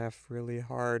makes me laugh really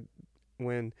hard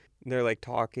when they're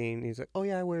talking. He's like, "Oh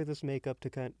yeah, I wear this makeup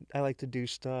I like to do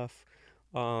stuff.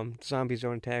 Zombies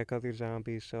don't attack other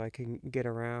zombies, so I can get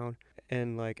around."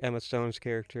 And Emma Stone's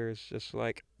character is just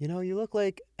you look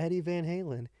like Eddie Van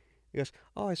Halen. He goes,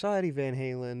 "Oh, I saw Eddie Van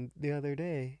Halen the other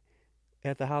day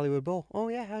at the Hollywood Bowl." "Oh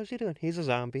yeah, how's he doing?" "He's a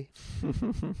zombie."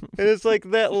 And it's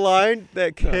that line,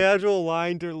 that casual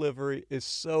line delivery is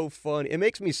so funny. It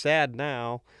makes me sad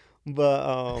now,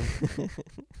 but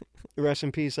rest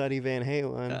in peace, Eddie Van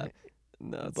Halen.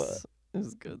 It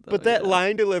was good though. But that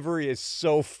line delivery is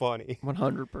so funny.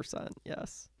 100%,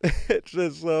 yes. It's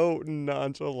just so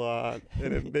nonchalant,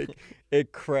 and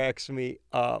it cracks me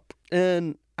up.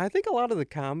 And I think a lot of the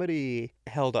comedy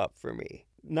held up for me.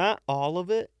 Not all of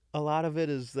it. A lot of it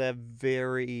is that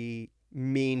very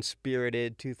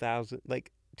mean-spirited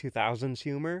 2000s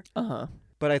humor. Uh-huh.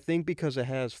 But I think because it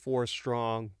has 4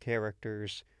 strong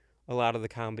characters, a lot of the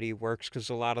comedy works because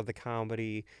a lot of the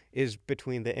comedy is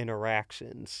between the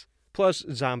interactions. Plus,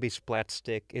 zombie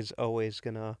splatstick is always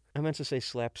gonna... I meant to say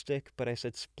slapstick, but I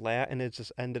said splat, and it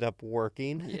just ended up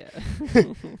working. Yeah.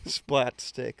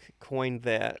 Splatstick coined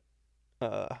that.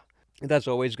 That's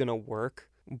always gonna work.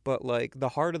 But the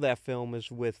heart of that film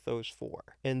is with those 4,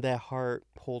 and that heart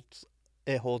holds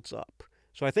up.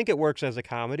 So I think it works as a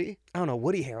comedy. I don't know.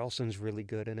 Woody Harrelson's really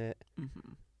good in it.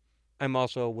 Mm-hmm. I'm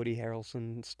also a Woody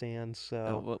Harrelson stan,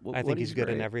 so I think he's good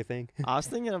in everything. I was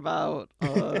thinking about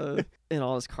in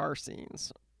all his car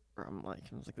scenes. I was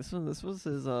like, this was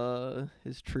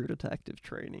his True Detective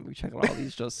training. We check out all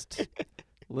these just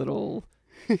little.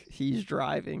 He's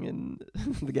driving and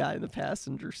the guy in the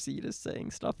passenger seat is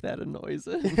saying stuff that annoys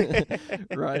him.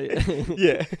 Right?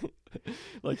 Yeah.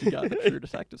 You got the True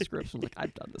Detective scripts and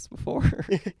I've done this before.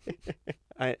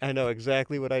 I know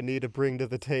exactly what I need to bring to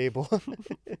the table.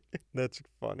 That's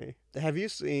funny. Have you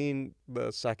seen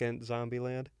the second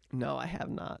Zombieland? No, I have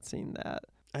not seen that.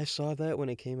 I saw that when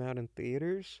it came out in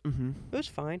theaters. Mm-hmm. It was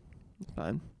fine. It's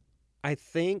fine. I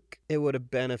think it would have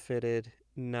benefited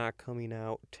not coming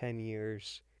out 10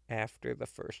 years after the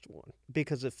first one,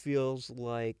 because it feels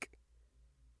like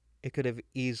it could have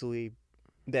easily,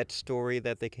 that story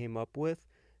that they came up with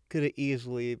could have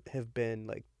easily have been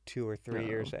like 2 or 3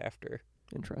 years after.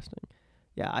 Interesting.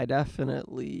 Yeah, I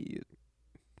definitely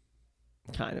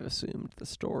kind of assumed the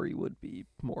story would be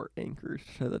more anchored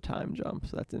to the time jump,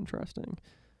 so that's interesting.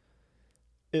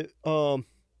 It to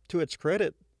its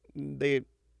credit, the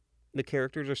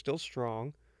characters are still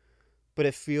strong, but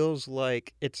it feels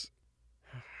like it's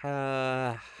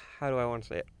how do I want to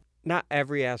say it? Not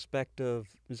every aspect of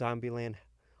Zombieland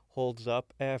holds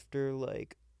up after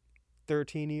like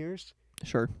 13 years.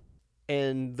 Sure.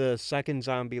 And the second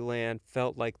Zombieland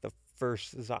felt like the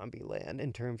first Zombieland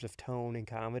in terms of tone and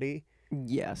comedy.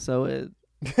 Yeah, so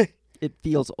it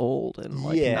feels old in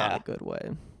like not a good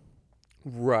way.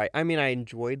 Right. I mean, I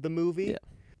enjoyed the movie, Yeah.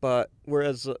 but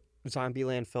whereas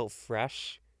Zombieland felt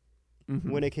fresh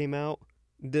Mm-hmm. when it came out,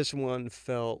 this one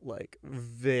felt like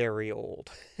very old.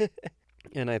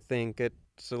 And I think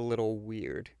it's a little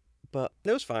weird, but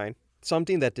it was fine.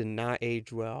 Something that did not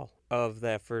age well of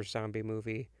that first zombie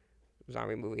movie,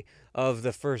 of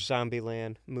the first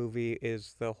Zombieland movie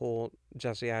is the whole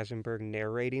Jesse Eisenberg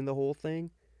narrating the whole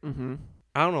thing. Mm-hmm.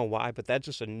 I don't know why, but that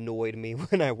just annoyed me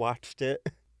when I watched it.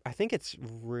 I think it's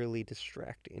really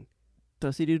distracting.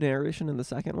 Does he do narration in the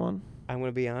second one? I'm going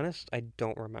to be honest, I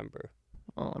don't remember.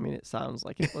 Well, I mean, it sounds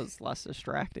like it was less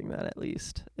distracting than at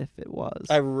least, if it was.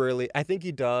 I think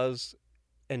he does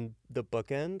in the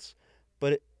bookends,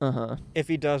 but if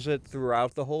he does it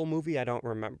throughout the whole movie, I don't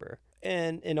remember.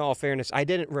 And in all fairness, I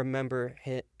didn't remember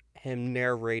him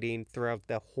narrating throughout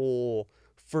the whole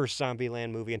first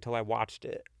Zombieland movie until I watched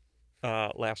it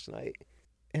last night.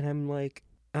 And I'm like,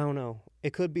 I don't know.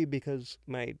 It could be because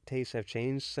my tastes have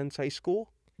changed since high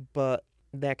school, but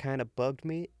that kind of bugged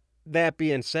me. That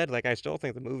being said, like, I still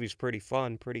think the movie's pretty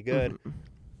fun, pretty good. Mm-hmm.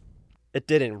 It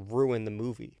didn't ruin the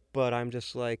movie, but I'm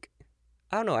just like,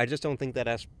 I don't know. I just don't think that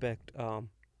aspect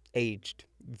aged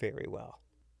very well,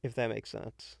 if that makes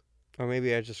sense. Or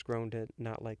maybe I just grown to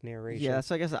not like narration. Yeah,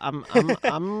 so I guess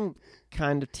I'm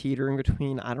kind of teetering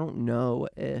between. I don't know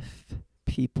if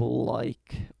people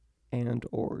like and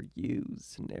or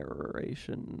use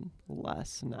narration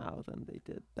less now than they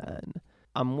did then.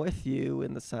 I'm with you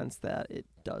in the sense that it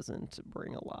doesn't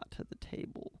bring a lot to the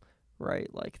table, right?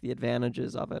 Like, the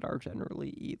advantages of it are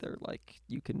generally either like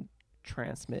you can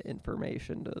transmit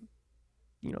information to,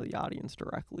 the audience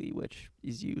directly, which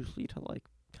is usually to like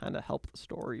kind of help the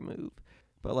story move.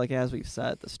 But like, as we've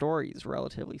said, the story is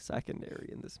relatively secondary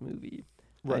in this movie.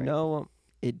 Right. I know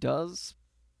it does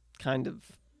kind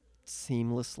of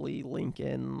seamlessly link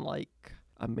in like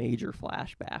a major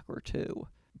flashback or two.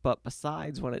 But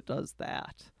besides when it does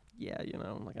that, yeah,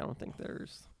 like, I don't think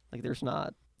there's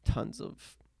not tons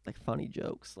of like funny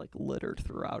jokes like littered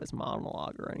throughout his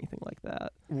monologue or anything like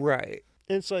that. Right.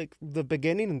 It's like the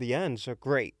beginning and the ends are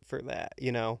great for that,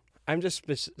 I'm just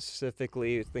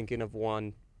specifically thinking of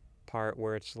one part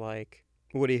where it's like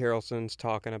Woody Harrelson's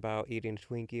talking about eating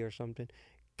a Twinkie or something.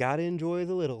 Gotta enjoy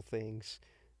the little things.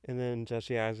 And then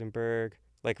Jesse Eisenberg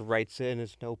like writes it in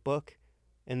his notebook.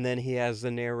 And then he has the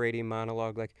narrating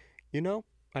monologue like,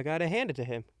 I gotta hand it to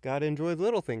him. Gotta enjoy the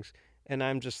little things. And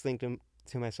I'm just thinking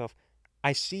to myself,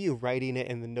 I see you writing it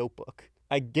in the notebook.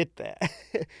 I get that.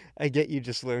 I get you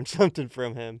just learned something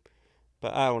from him.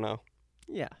 But I don't know.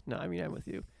 Yeah, no, I mean, I'm with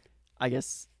you. I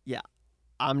guess, yeah,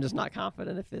 I'm just not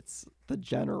confident if it's the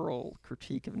general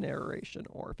critique of narration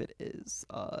or if it is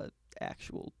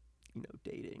actual,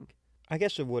 dating. I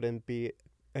guess it wouldn't be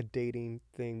a dating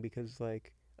thing because,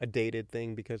 like, a dated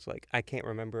thing because, like, I can't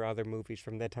remember other movies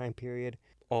from that time period.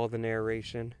 All the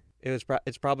narration. It's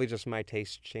probably just my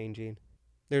taste changing.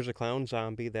 There's a clown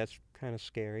zombie that's kind of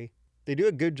scary. They do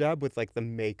a good job with, like, the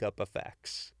makeup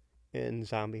effects in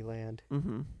Zombieland.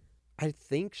 Mm-hmm. I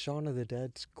think Shaun of the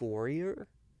Dead's gorier.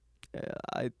 Yeah,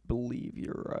 I believe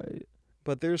you're right.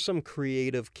 But there's some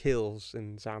creative kills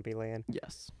in Zombieland.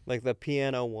 Yes. Like, the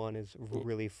piano one is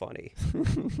really funny.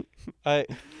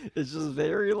 It's just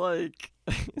very, like,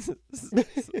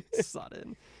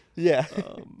 sudden. Yeah.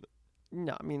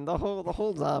 No, I mean, the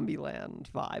whole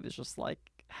Zombieland vibe is just, like,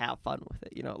 have fun with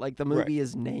it, Like, the movie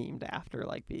is named after,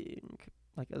 like, being,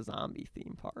 like, a zombie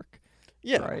theme park.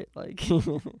 Yeah. Right? Like...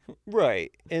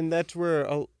 Right. And that's where...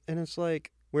 and it's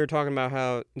like... We were talking about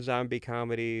how zombie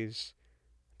comedies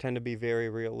tend to be very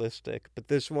realistic, but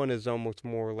this one is almost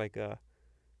more like a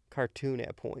cartoon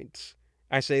at points.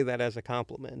 I say that as a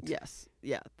compliment. Yes,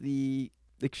 yeah. The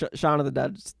Shaun of the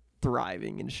Dead's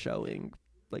thriving and showing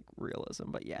like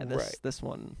realism, but yeah, this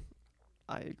one,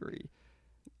 I agree.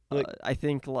 Like, I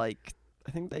think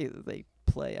they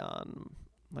play on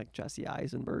like Jesse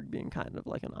Eisenberg being kind of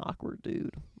like an awkward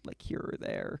dude, like here or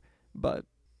there, but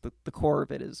the core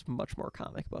of it is much more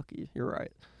comic booky. You're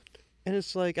right. and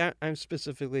it's like I'm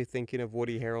specifically thinking of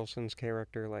Woody Harrelson's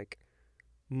character, like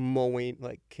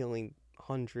killing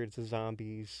hundreds of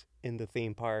zombies in the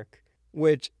theme park,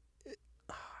 which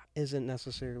isn't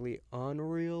necessarily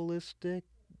unrealistic,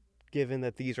 given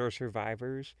that these are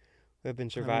survivors who have been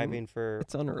surviving for.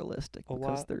 It's unrealistic a because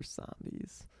while. they're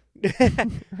zombies.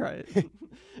 Right.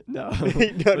 No.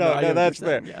 No, that's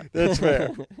fair. Yeah. That's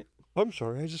fair. I'm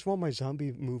sorry, I just want my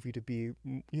zombie movie to be,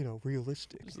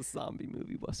 realistic. Just a zombie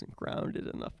movie wasn't grounded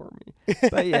enough for me.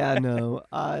 But yeah, no,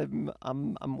 I'm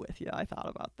with you. I thought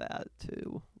about that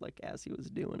too, like as he was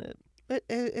doing it.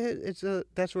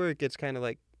 That's where it gets kind of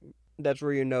like, that's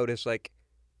where you notice, like,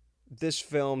 this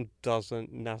film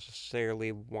doesn't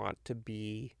necessarily want to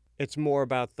be, it's more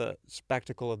about the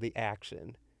spectacle of the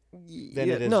action than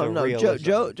it is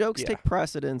realism. Jokes take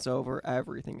precedence over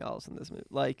everything else in this movie.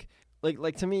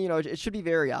 Like to me, it should be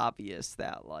very obvious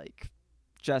that like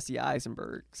Jesse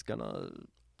Eisenberg's gonna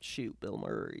shoot Bill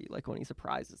Murray like when he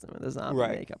surprises him in the zombie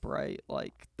makeup, right?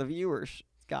 Like the viewers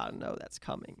gotta know that's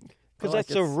coming because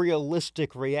that's a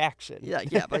realistic reaction.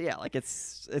 Yeah, but yeah, like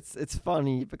it's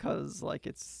funny because like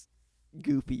it's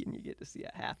goofy and you get to see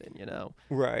it happen,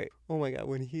 Right. Oh my God,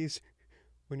 when he's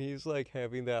like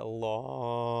having that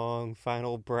long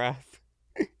final breath,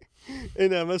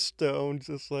 and Emma Stone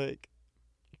just like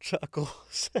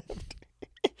chuckles.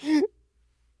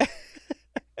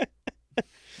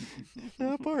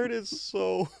 That part is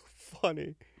so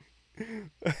funny.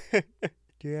 Do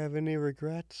you have any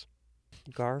regrets?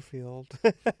 Garfield.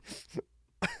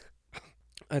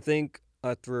 I think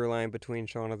a through line between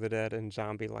Shaun of the Dead and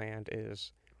Zombieland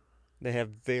is they have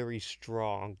very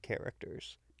strong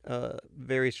characters.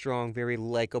 Very strong, very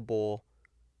likable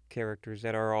characters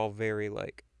that are all very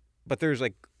like, but there's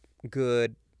like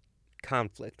good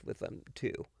conflict with them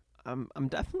too. I'm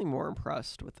definitely more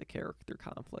impressed with the character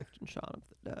conflict in Shaun of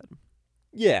the Dead.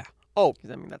 Yeah. Oh, because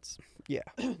I mean that's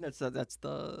that's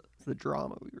the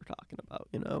drama we were talking about,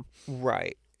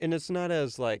 Right, and it's not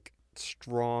as like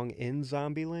strong in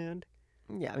Zombieland.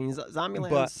 Yeah, I mean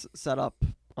Zombieland's set up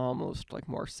almost like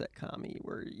more sitcom-y,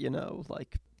 where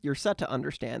like you're set to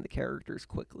understand the characters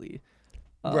quickly,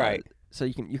 right? So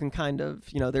you can kind of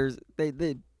there's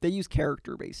they use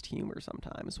character-based humor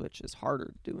sometimes, which is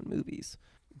harder to do in movies.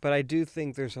 But I do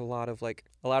think there's a lot of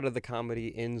the comedy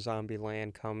in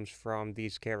Zombieland comes from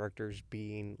these characters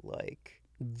being like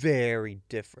very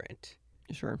different.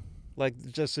 Sure. Like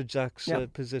just a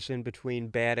juxtaposition between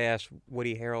badass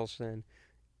Woody Harrelson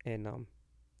and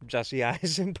Jesse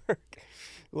Eisenberg.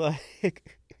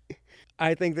 Like,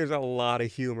 I think there's a lot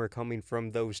of humor coming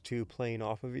from those two playing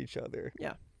off of each other.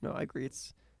 Yeah. No, I agree.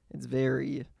 It's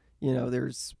very,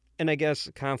 there's... And I guess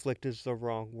conflict is the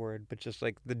wrong word, but just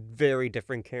like the very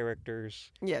different characters.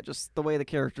 Yeah, just the way the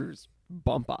characters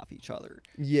bump off each other.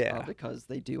 Yeah. Because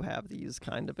they do have these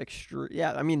kind of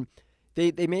Yeah, I mean,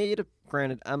 they made,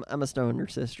 granted, Emma Stone and her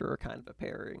sister are kind of a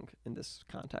pairing in this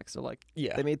context. So, like,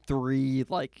 they made three,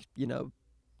 like,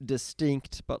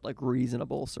 distinct but, like,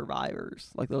 reasonable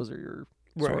survivors. Like, those are your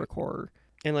sort of core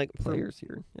and like players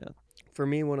here. Yeah. For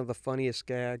me, one of the funniest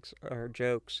gags or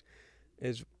jokes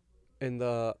is in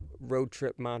the road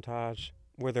trip montage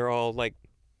where they're all like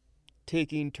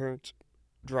taking turns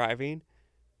driving.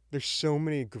 There's so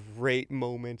many great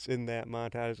moments in that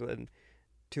montage, and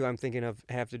two I'm thinking of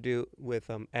have to do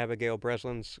with Abigail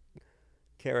Breslin's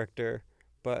character,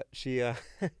 but she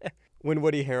when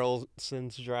Woody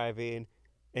Harrelson's driving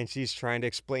and she's trying to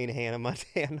explain Hannah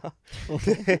Montana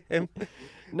to him.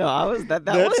 No,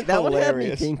 that one had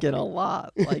me thinking a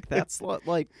lot. Like that's what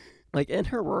like in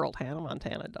her world, Hannah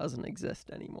Montana doesn't exist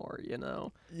anymore,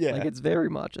 Yeah. Like it's very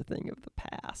much a thing of the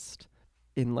past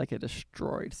in like a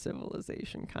destroyed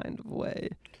civilization kind of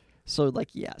way. So like,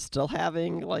 yeah, still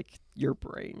having like your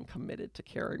brain committed to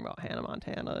caring about Hannah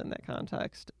Montana in that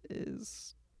context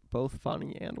is both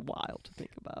funny and wild to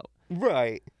think about.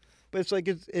 Right. But it's like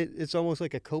it's almost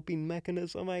like a coping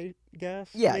mechanism, I guess.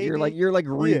 Yeah, maybe? you're like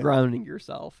regrounding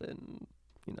yourself in,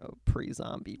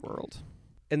 pre-zombie world.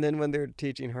 And then when they're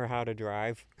teaching her how to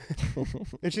drive,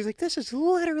 and she's like, "This is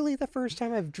literally the first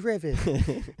time I've driven."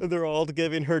 And they're all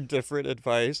giving her different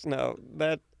advice. No,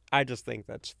 I just think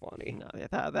that's funny. No,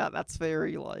 that's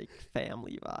very like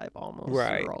family vibe almost.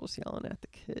 Right. They're all just yelling at the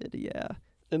kid. Yeah.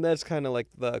 And that's kind of like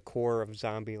the core of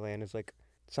Zombieland is like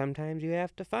sometimes you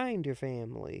have to find your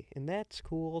family, and that's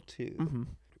cool too. Mm-hmm.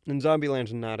 And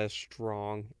Zombieland's not as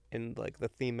strong in like the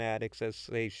thematics as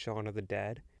say Shaun of the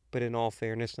Dead. But in all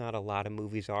fairness, not a lot of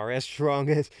movies are as strong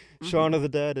as Shaun of the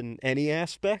Dead in any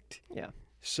aspect. Yeah.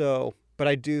 So, but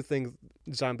I do think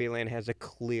Zombieland has a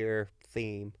clear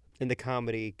theme. And the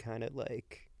comedy kind of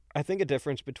like... I think a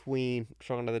difference between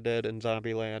Shaun of the Dead and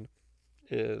Zombieland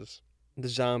is the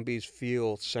zombies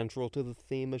feel central to the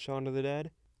theme of Shaun of the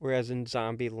Dead. Whereas in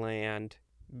Zombieland,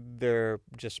 they're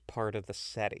just part of the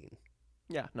setting.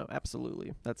 Yeah, no,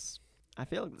 absolutely. I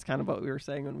feel like that's kind of what we were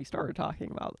saying when we started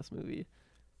talking about this movie.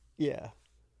 Yeah.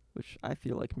 Which I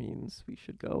feel like means we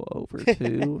should go over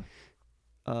to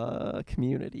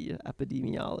community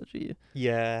epidemiology.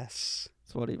 Yes.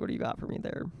 So what do you got for me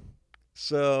there?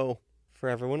 So, for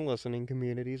everyone listening,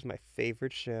 Community is my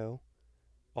favorite show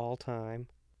all time.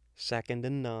 Second to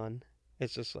none.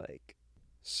 It's just like...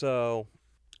 So,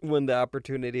 when the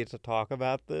opportunity to talk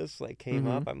about this came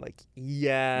up, I'm like,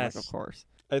 yes. Like, of course.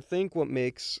 I think what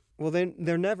makes... Well,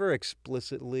 they're never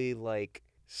explicitly,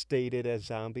 stated as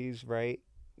zombies, right?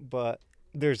 But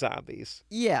they're zombies.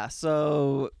 Yeah,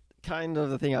 so kind of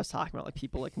the thing I was talking about,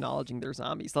 people acknowledging they're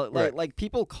zombies. Like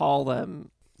people call them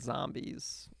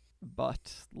zombies,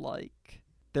 but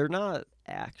they're not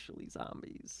actually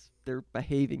zombies. They're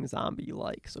behaving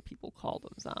zombie-like, so people call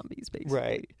them zombies,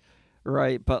 basically.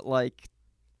 Right, but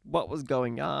what was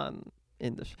going on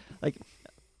in the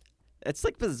it's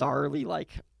bizarrely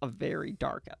a very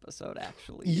dark episode,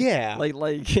 actually. Yeah.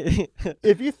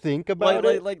 If you think about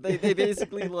it, they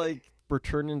basically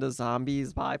return into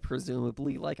zombies by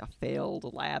presumably a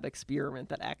failed lab experiment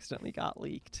that accidentally got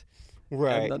leaked.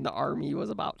 Right. And then the army was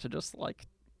about to just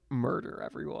murder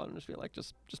everyone and just be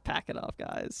just pack it up,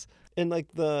 guys. And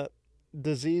the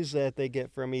disease that they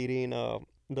get from eating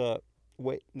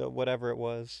whatever it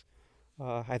was.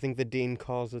 I think the dean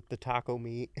calls it the taco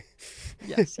meat.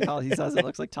 Yes, he says it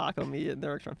looks like taco meat, and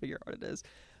they're trying to figure out what it is.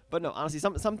 But no, honestly,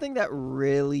 something that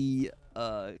really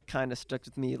kind of stuck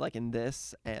with me, in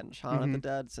this and Shaun of the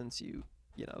Dead, since you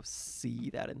see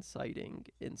that inciting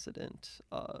incident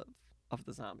of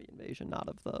the zombie invasion, not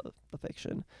of the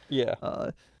fiction. Yeah.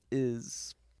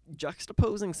 Is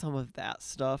juxtaposing some of that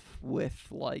stuff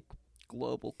with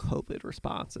global COVID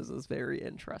responses is very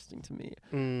interesting to me.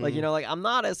 I'm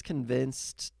not as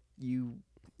convinced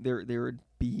there would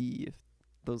be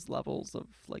those levels of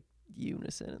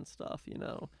unison and stuff,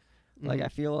 I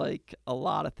feel like a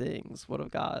lot of things would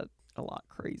have got a lot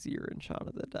crazier in Shaun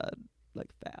of the Dead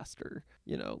faster,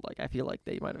 I feel like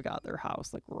they might have got their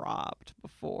house robbed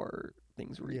before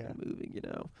things were even moving,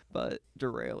 but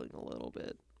derailing a little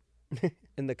bit.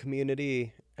 In the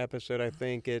Community episode, I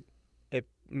think it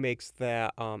makes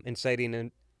that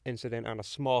inciting incident on a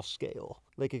small scale.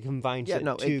 It combines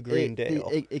to Greendale.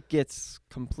 It gets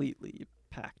completely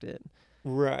packed in.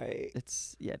 Right.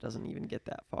 It doesn't even get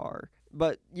that far.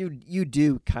 But you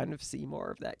do kind of see more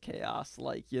of that chaos,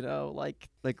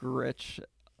 Rich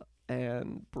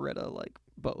and Britta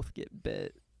both get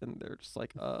bit, and they're just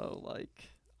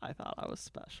I thought I was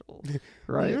special,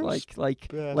 right? Special.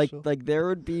 There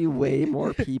would be way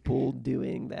more people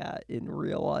doing that in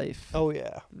real life. Oh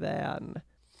yeah. Than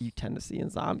you tend to see in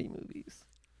zombie movies.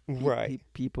 Right.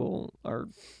 People are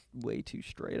way too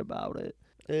straight about it,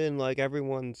 and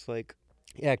everyone's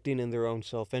acting in their own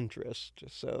self-interest,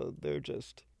 so they're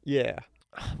just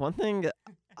One thing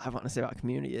I want to say about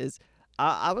Community is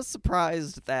I was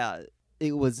surprised that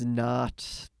it was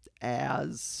not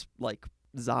as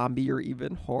zombie or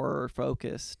even horror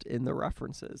focused in the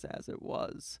references as it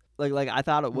was. I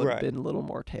thought it would have been a little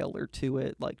more tailored to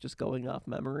it, just going off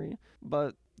memory.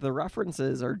 But the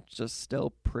references are just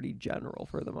still pretty general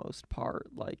for the most part,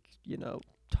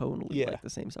 tonally the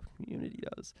same stuff Community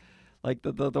does.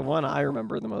 The one I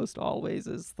remember the most always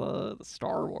is the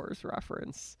Star Wars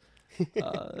reference.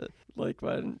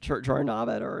 When Troy and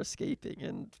Abed are escaping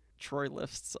and Troy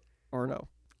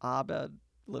Abed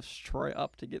lifts Troy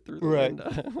up to get through the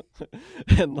window.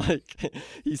 And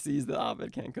he sees that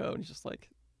Abed can't go, and he's just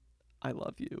I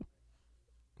love you.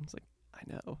 And it's I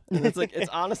know. And it's it's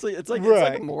honestly it's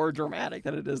more dramatic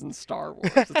than it is in Star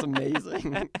Wars. It's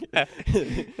amazing.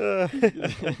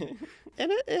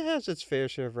 And it has its fair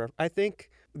share of I think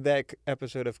that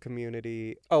episode of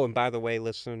Community... Oh, and by the way,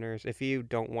 listeners, if you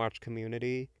don't watch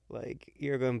Community,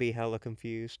 you're going to be hella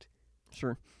confused.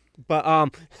 Sure. But, I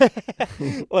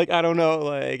don't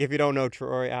know, if you don't know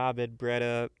Troy, Abed,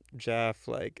 Britta, Jeff,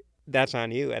 that's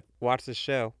on you. Watch the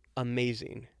show.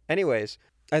 Amazing. Anyways,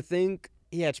 I think,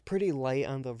 it's pretty light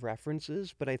on the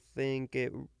references, but I think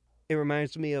it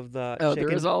reminds me of the chicken...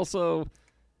 there is also...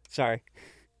 Sorry.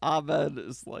 Abed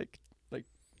is,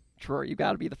 Troy, you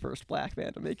got to be the first black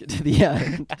man to make it to the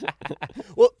end.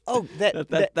 Well,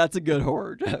 that's a good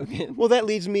horror joke. Well, that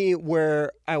leads me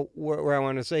where I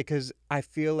want to say, because I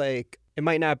feel like it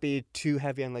might not be too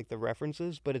heavy on like the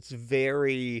references, but it's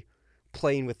very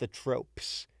playing with the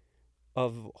tropes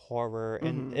of horror,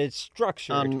 and it's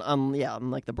structured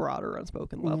on like the broader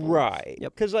unspoken level. Right.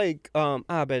 Yep. Because like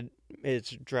Abed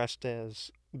is dressed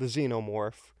as the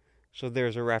xenomorph, so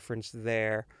there's a reference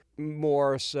there.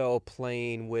 More so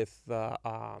playing with the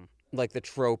like the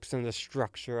tropes and the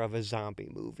structure of a zombie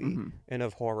movie and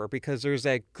of horror, because there's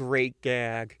that great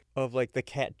gag of like the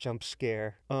cat jump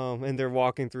scare, and they're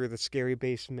walking through the scary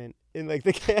basement, and like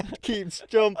the cat keeps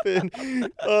jumping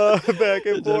back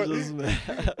and forth.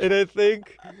 And I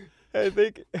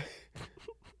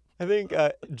think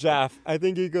Jeff, I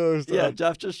think he goes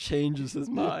Jeff just changes his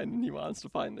mind and he wants to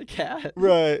find the cat.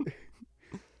 Right.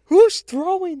 Who's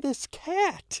throwing this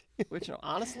cat? Which,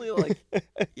 honestly, like,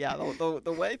 yeah,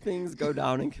 the way things go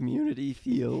down in Community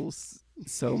feels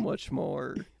so much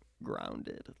more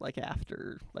grounded. Like,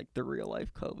 after, like, the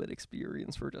real-life COVID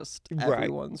experience where just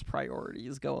everyone's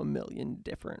priorities go a million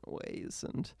different ways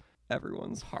and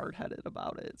everyone's hard-headed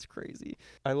about it. It's crazy.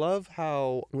 I love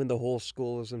how when the whole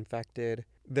school is infected,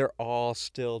 they're all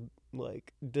still,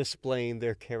 like, displaying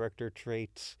their character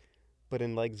traits, but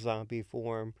in, like, zombie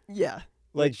form. Yeah.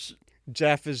 Like,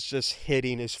 Jeff is just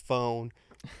hitting his phone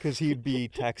because he'd be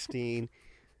texting.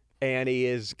 Annie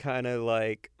is kind of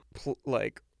like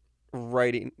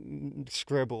writing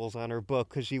scribbles on her book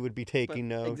because she would be taking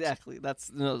notes. Exactly. That's,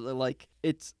 like,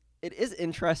 it is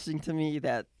interesting to me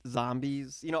that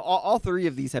zombies, all three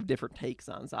of these have different takes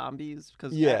on zombies,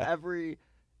 because every,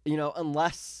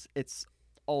 unless it's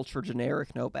ultra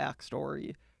generic, no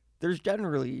backstory, there's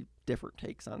generally different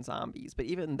takes on zombies. But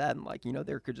even then, like,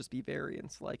 there could just be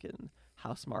variants, like in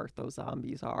how smart those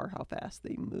zombies are, how fast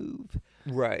they move.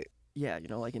 Right. Yeah,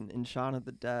 like in Shaun of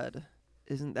the Dead,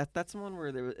 isn't that's the one where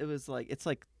it was like, it's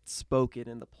like spoken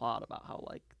in the plot about how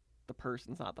like the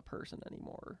person's not the person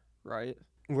anymore, right?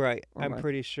 Right. Or I'm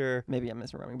pretty sure. Maybe I'm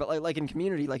misremembering. But like in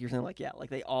Community, like you're saying, like, yeah, like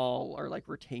they all are like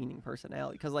retaining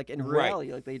personality, because like in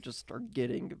reality, like they just are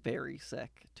getting very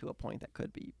sick to a point that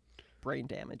could be brain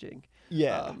damaging.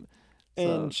 Yeah.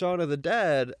 And Shaun of the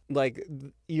Dead, like,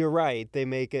 you're right. They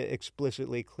make it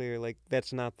explicitly clear, like,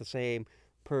 that's not the same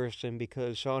person,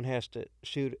 because Shaun has to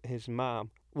shoot his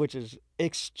mom, which is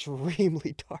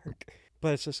extremely dark.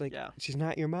 But it's just like, she's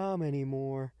not your mom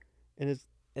anymore. And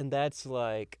that's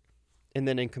like, and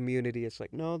then in Community, it's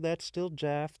like, no, that's still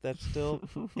Jeff. That's still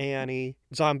Annie.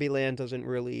 Zombieland doesn't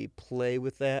really play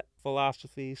with that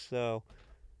philosophy, so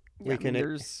we can...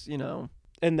 there's,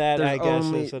 And that, I guess,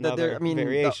 is another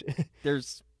variation.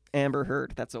 There's Amber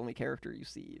Heard. That's the only character you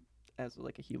see as,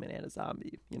 like, a human and a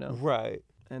zombie, Right.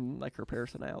 And, like, her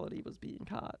personality was being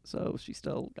caught, so she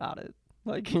still got it.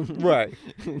 Like, right.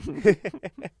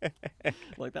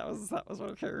 Like, that was what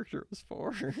her character was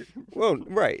for. Well,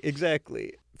 right,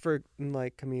 exactly. For,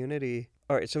 like, Community.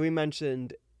 All right, so we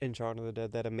mentioned in Shaun of the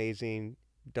Dead that amazing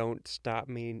 "Don't Stop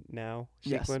Me Now"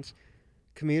 sequence.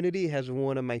 Yes. Community has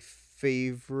one of my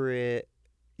favorite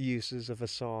uses of a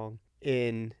song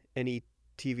in any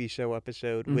TV show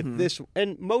episode with this,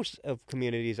 and most of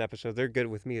Community's episodes, they're good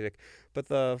with music, but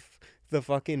the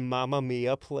fucking Mamma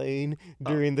Mia playing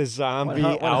during the zombie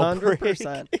 100%.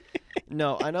 Outbreak.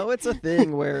 No, I know it's a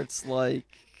thing where it's like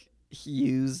he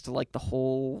used like the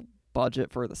whole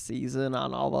budget for the season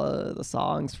on all the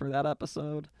songs for that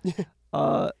episode.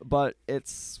 But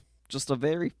it's just a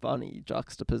very funny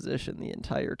juxtaposition the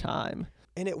entire time.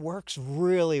 And it works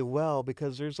really well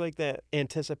because there's like that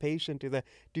anticipation to the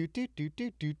do do do do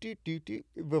do do do do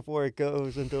before it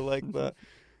goes into like the,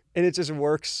 and it just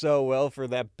works so well for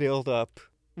that build up.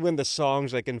 When the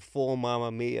song's like in full Mamma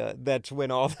Mia, that's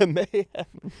when all the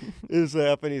mayhem is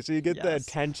happening. So you get that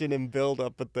tension and build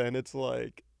up, but then it's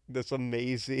like this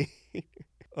amazing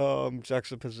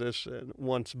juxtaposition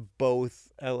once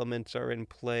both elements are in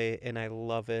play, and I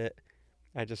love it.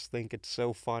 I just think it's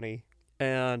so funny.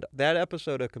 And that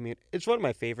episode of Community, it's one of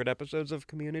my favorite episodes of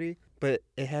Community, but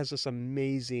it has this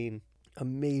amazing,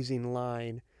 amazing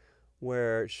line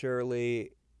where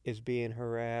Shirley is being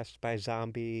harassed by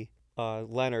zombie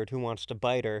Leonard, who wants to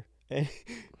bite her. And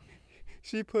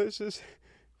she pushes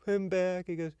him back.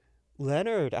 He goes,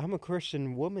 "Leonard, I'm a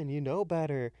Christian woman. You know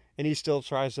better." And he still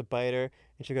tries to bite her.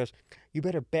 And she goes, "You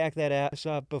better back that ass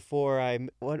up before I..."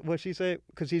 What'd she say?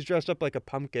 Because he's dressed up like a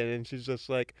pumpkin. And she's just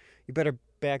like, "You better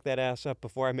back that ass up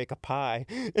before I make a pie."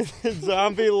 And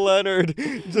zombie Leonard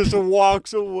just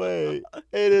walks away.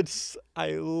 And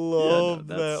I love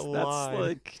that line. That's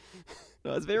like...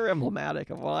 No, it's very emblematic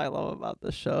of what I love about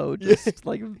the show. Just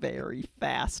like very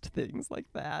fast things like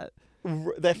that.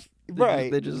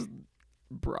 Right. They just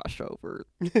brush over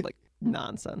like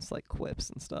nonsense, like quips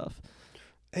and stuff.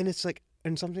 And it's like,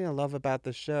 and something I love about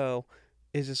the show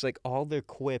is just like all their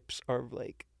quips are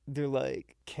like, they're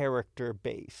like character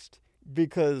based.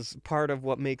 Because part of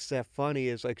what makes that funny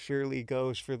is like Shirley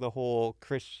goes for the whole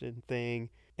Christian thing.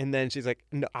 And then she's like,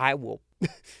 no, I will. I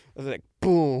was like,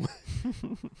 boom.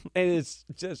 And it's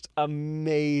just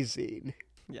amazing.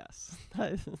 Yes,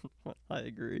 I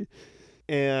agree.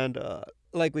 And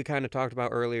like we kind of talked about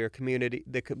earlier, community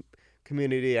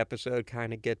episode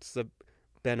kind of gets the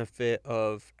benefit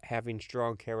of having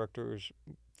strong characters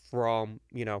from,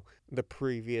 the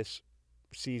previous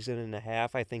season and a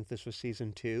half. I think this was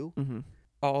season 2. Mm-hmm.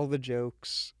 All the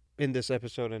jokes in this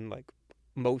episode and like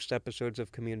most episodes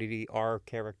of Community are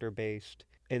character based,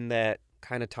 and that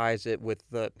kind of ties it with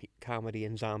the comedy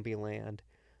in Zombieland,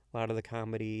 a lot of the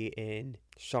comedy in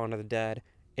Shaun of the Dead,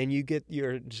 and you get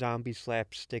your zombie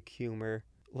slapstick humor.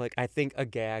 Like, I think a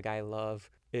gag I love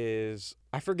is,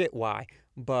 I forget why,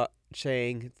 but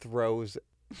Chang throws.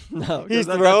 No, he that's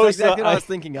throws exactly what I was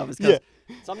thinking of. Is because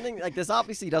something like this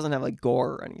obviously doesn't have like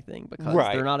gore or anything because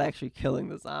they're not actually killing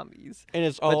the zombies. And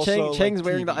it's but also Chang's like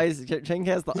wearing the ice. Chang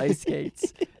has the ice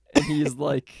skates, and he's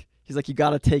like, you got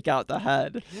to take out the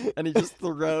head, and he just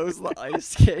throws the ice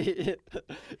skate,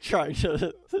 trying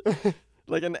to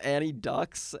like an Annie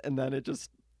ducks, and then it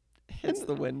just hits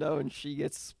the window, and she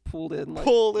gets pulled in like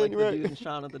the dude in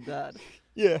Shaun of the Dead.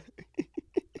 Yeah.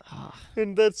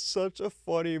 And that's such a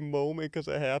funny moment because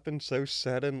it happened so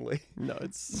suddenly. No,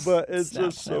 it's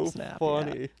just so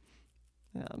funny.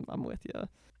 Yeah, I'm with you.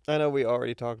 I know we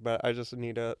already talked about it. I just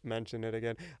need to mention it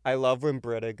again. I love when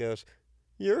Britta goes,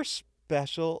 "You're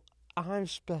special. I'm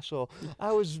special.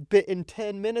 I was bitten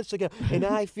 10 minutes ago, and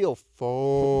I feel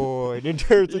fine," and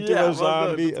turns into a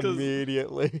zombie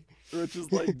immediately. Which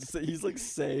is like, he's like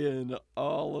saying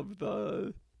all of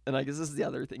the, and I guess this is the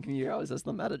other thing. He always has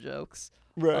the meta jokes.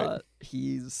 Right.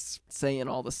 He's saying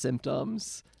all the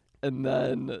symptoms, and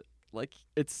then like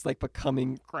it's like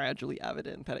becoming gradually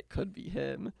evident that it could be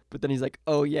him. But then he's like,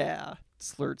 "Oh yeah,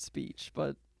 slurred speech,"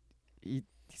 but he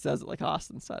says it like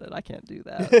Austin said it. I can't do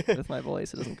that with my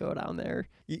voice. It doesn't go down there.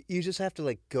 You just have to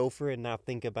like go for it and not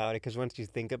think about it, because once you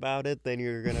think about it, then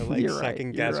you're gonna like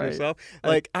second guess yourself.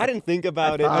 Like I didn't think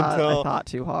about it until I thought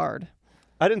too hard.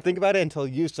 I didn't think about it until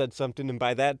you said something, and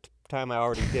by that time I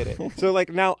already did it. So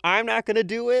like now I'm not gonna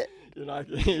do it. You're not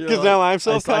because now I'm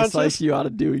self-conscious. I psych you out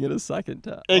of doing it a second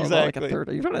time. Exactly. Like a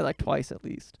third. You've done it like twice at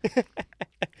least.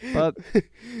 but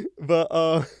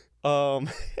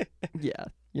yeah.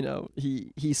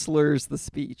 He slurs the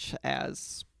speech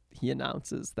as he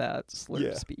announces that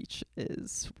slurred speech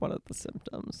is one of the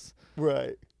symptoms.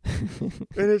 Right. And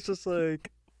it's just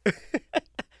like,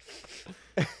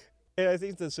 and I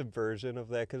think the subversion of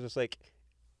that, because it's like,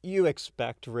 you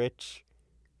expect Rich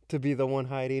to be the one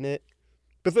hiding it,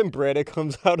 but then Britta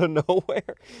comes out of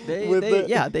nowhere.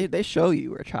 They show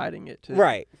you Rich hiding it too.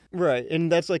 Right.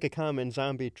 And that's like a common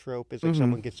zombie trope, is like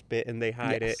someone gets bit and they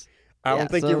hide it. I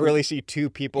don't think you really see two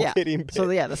people getting bit. So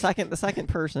the second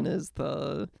person is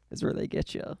where they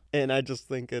get you. And I just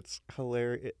think it's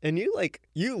hilarious. And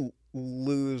you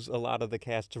lose a lot of the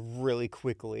cast really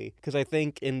quickly, because I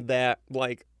think in that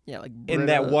Britta, in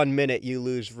that 1 minute you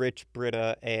lose Rich,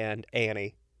 Britta, and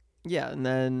Annie. Yeah, and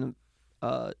then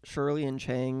Shirley and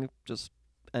Chang just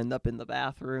end up in the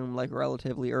bathroom like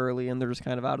relatively early, and they're just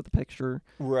kind of out of the picture.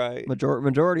 Right.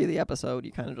 Majority of the episode,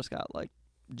 you kind of just got like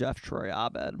Jeff, Troy,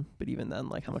 Abed, but even then,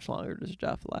 like, how much longer does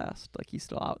Jeff last? Like, he's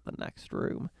still out in the next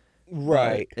room.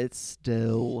 Right. But it's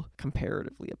still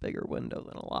comparatively a bigger window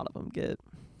than a lot of them get.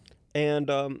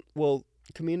 And,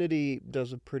 Community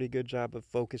does a pretty good job of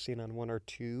focusing on one or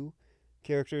two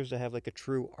characters to have, like, a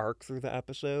true arc through the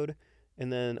episode.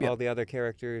 And then all the other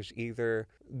characters, either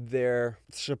they're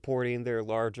supporting their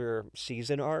larger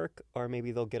season arc, or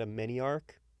maybe they'll get a mini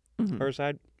arc or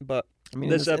side. But I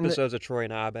mean, this episode's a Troy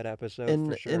and Abed episode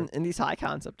for sure. In these high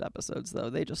concept episodes,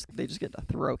 though, they just get to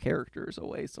throw characters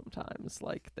away sometimes,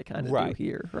 like they kind of do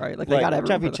here, right? Like they got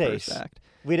everyone for the first act.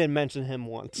 We didn't mention him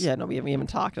once. Yeah, no, we haven't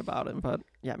talked about him, but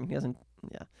yeah, I mean he hasn't.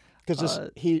 Yeah, because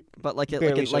but like in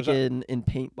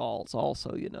paintballs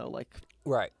also,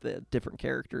 right, the different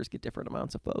characters get different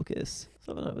amounts of focus.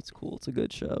 So no, it's cool. It's a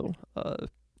good show.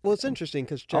 Well, it's interesting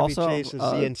because Chevy Chase is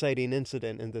the inciting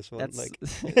incident in this one.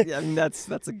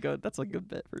 That's a good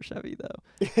bit for Chevy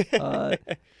though.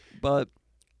 But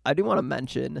I do want to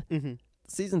mention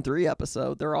season 3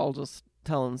 episode. They're all just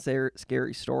telling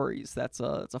scary stories. It's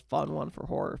a fun one for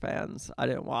horror fans. I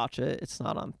didn't watch it. It's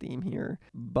not on theme here,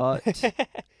 but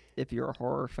if you're a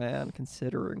horror fan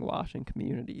considering watching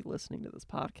Community, listening to this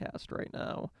podcast right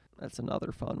now, that's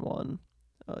another fun one.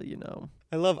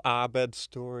 I love Abed's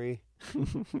story.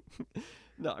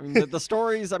 No, I mean the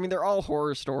stories. I mean they're all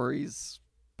horror stories,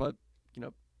 but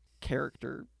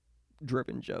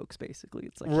character-driven jokes. Basically,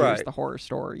 it's like here's the horror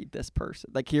story. This person,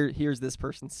 like here's this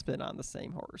person's spin on the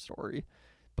same horror story,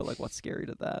 but like what's scary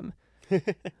to them.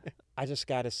 I just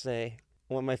gotta say,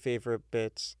 one of my favorite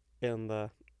bits in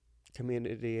the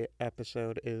Community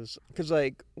episode is because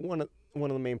like one of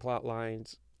the main plot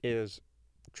lines is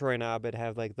Troy and Abed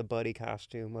have like the buddy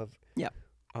costume of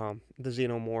the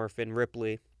xenomorph and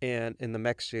Ripley and in the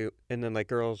mech suit, and then like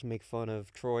girls make fun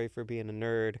of Troy for being a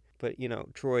nerd, but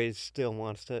Troy still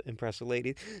wants to impress a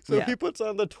lady, so he puts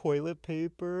on the toilet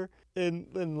paper and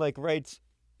then like writes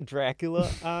Dracula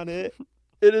on it.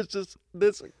 It is just,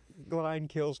 this line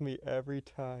kills me every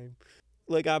time.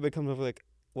 Like Abed comes over like,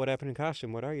 what happened in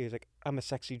costume? What are you? He's like, I'm a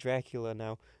sexy Dracula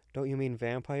now. Don't you mean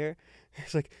vampire?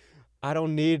 He's like, I'm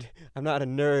not a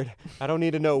nerd. I don't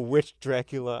need to know which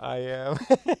Dracula I am.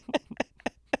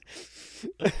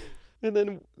 And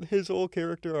then his whole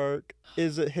character arc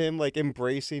is him like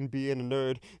embracing being a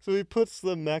nerd. So he puts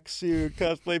the mech suit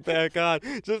cosplay back on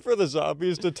just for the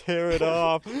zombies to tear it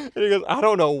off. And he goes, I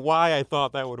don't know why I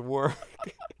thought that would work.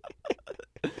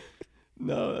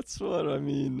 No, that's what I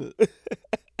mean.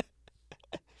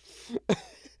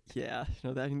 Yeah,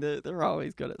 they're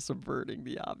always good at subverting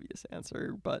the obvious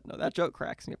answer, but no, that joke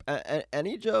cracks me up.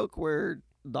 Any joke where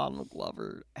Donald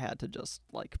Glover had to just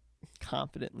like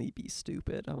confidently be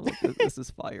stupid, I'm like, this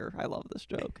is fire. I love this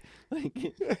joke. Like,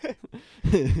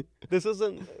 this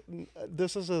isn't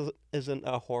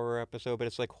a horror episode, but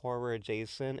it's like horror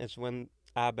adjacent. It's when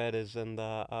Abed is in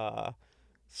the not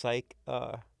psych,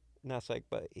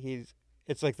 but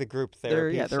it's like the group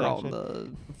therapy they're section. all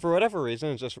the... For whatever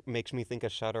reason, it just makes me think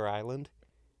of Shutter Island.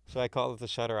 So I call it the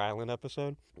Shutter Island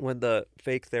episode. When the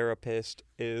fake therapist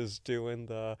is doing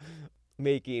the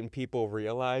making people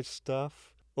realize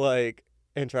stuff, like,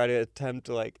 and try to attempt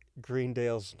to, like,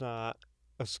 Greendale's not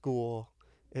a school,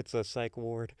 it's a psych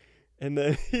ward. And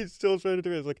then he's still trying to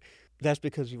do it. It's like, that's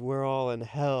because we're all in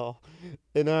hell,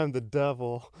 and I'm the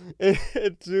devil. And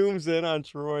it zooms in on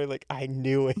Troy like, I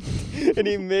knew it. And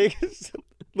he makes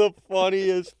the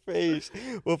funniest face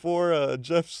before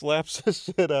Jeff slaps the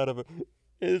shit out of him.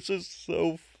 It's just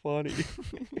so funny.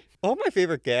 All my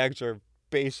favorite gags are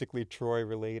basically Troy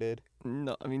related.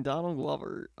 No, I mean, Donald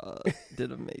Glover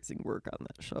did amazing work on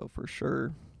that show for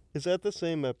sure. Is that the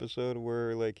same episode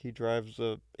where like he drives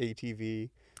a ATV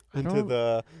I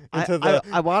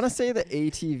want to say the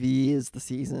ATV is the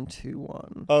season 2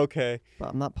 one. Okay. But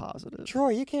I'm not positive.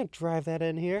 Troy, you can't drive that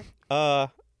in here.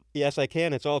 Yes, I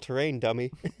can. It's all terrain,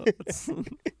 dummy.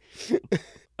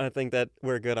 I think that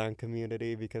we're good on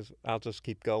Community because I'll just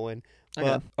keep going. But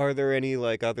okay. Are there any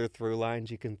like other through lines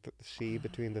you can see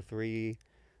between the three?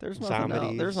 There's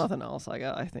nothing else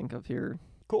I think of here.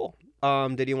 Cool.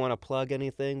 Did you want to plug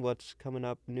anything? What's coming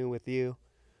up new with you?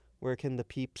 Where can the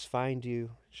peeps find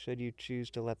you, should you choose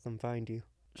to let them find you?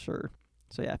 Sure.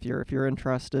 So yeah, if you're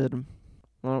interested,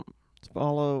 well,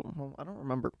 follow. I don't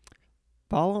remember.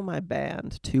 Follow my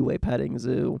band, Two Way Petting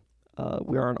Zoo.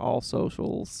 We are on all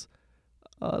socials.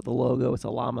 The logo is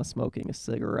a llama smoking a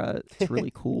cigarette. It's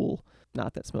really cool.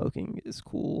 Not that smoking is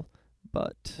cool,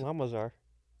 but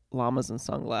llamas and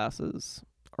sunglasses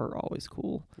are always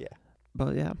cool. Yeah.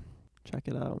 But yeah, check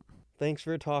it out. Thanks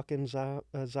for talking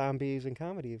zombies and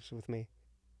comedies with me.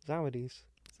 Zombies,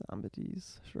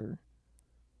 sure.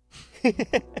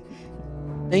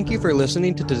 Thank you for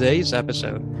listening to today's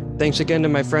episode. Thanks again to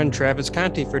my friend Travis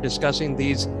Conte for discussing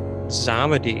these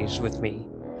zombies with me.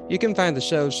 You can find the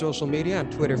show's social media on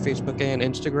Twitter, Facebook, and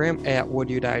Instagram at Would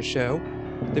You Die Show.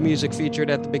 The music featured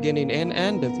at the beginning and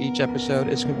end of each episode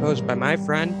is composed by my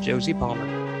friend Josie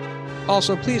Palmer.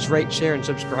 Also, please rate, share, and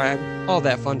subscribe, all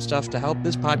that fun stuff to help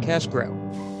this podcast grow.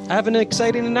 I have an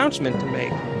exciting announcement to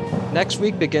make. Next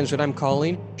week begins what I'm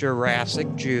calling Jurassic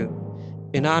June.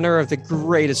 In honor of the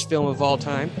greatest film of all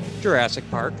time, Jurassic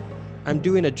Park, I'm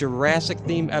doing a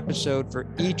Jurassic-themed episode for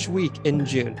each week in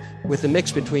June, with a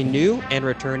mix between new and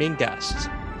returning guests.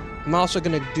 I'm also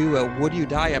going to do a Would You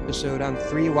Die episode on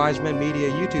 3 Wise Men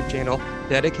Media YouTube channel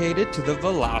dedicated to the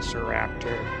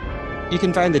Velociraptor. You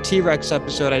can find the T-Rex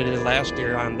episode I did last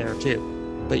year on there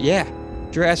too. But yeah,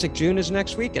 Jurassic June is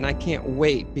next week, and I can't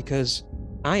wait because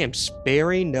I am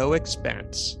sparing no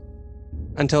expense.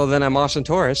 Until then, I'm Austin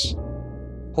Torres.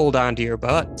 Hold on to your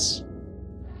butts.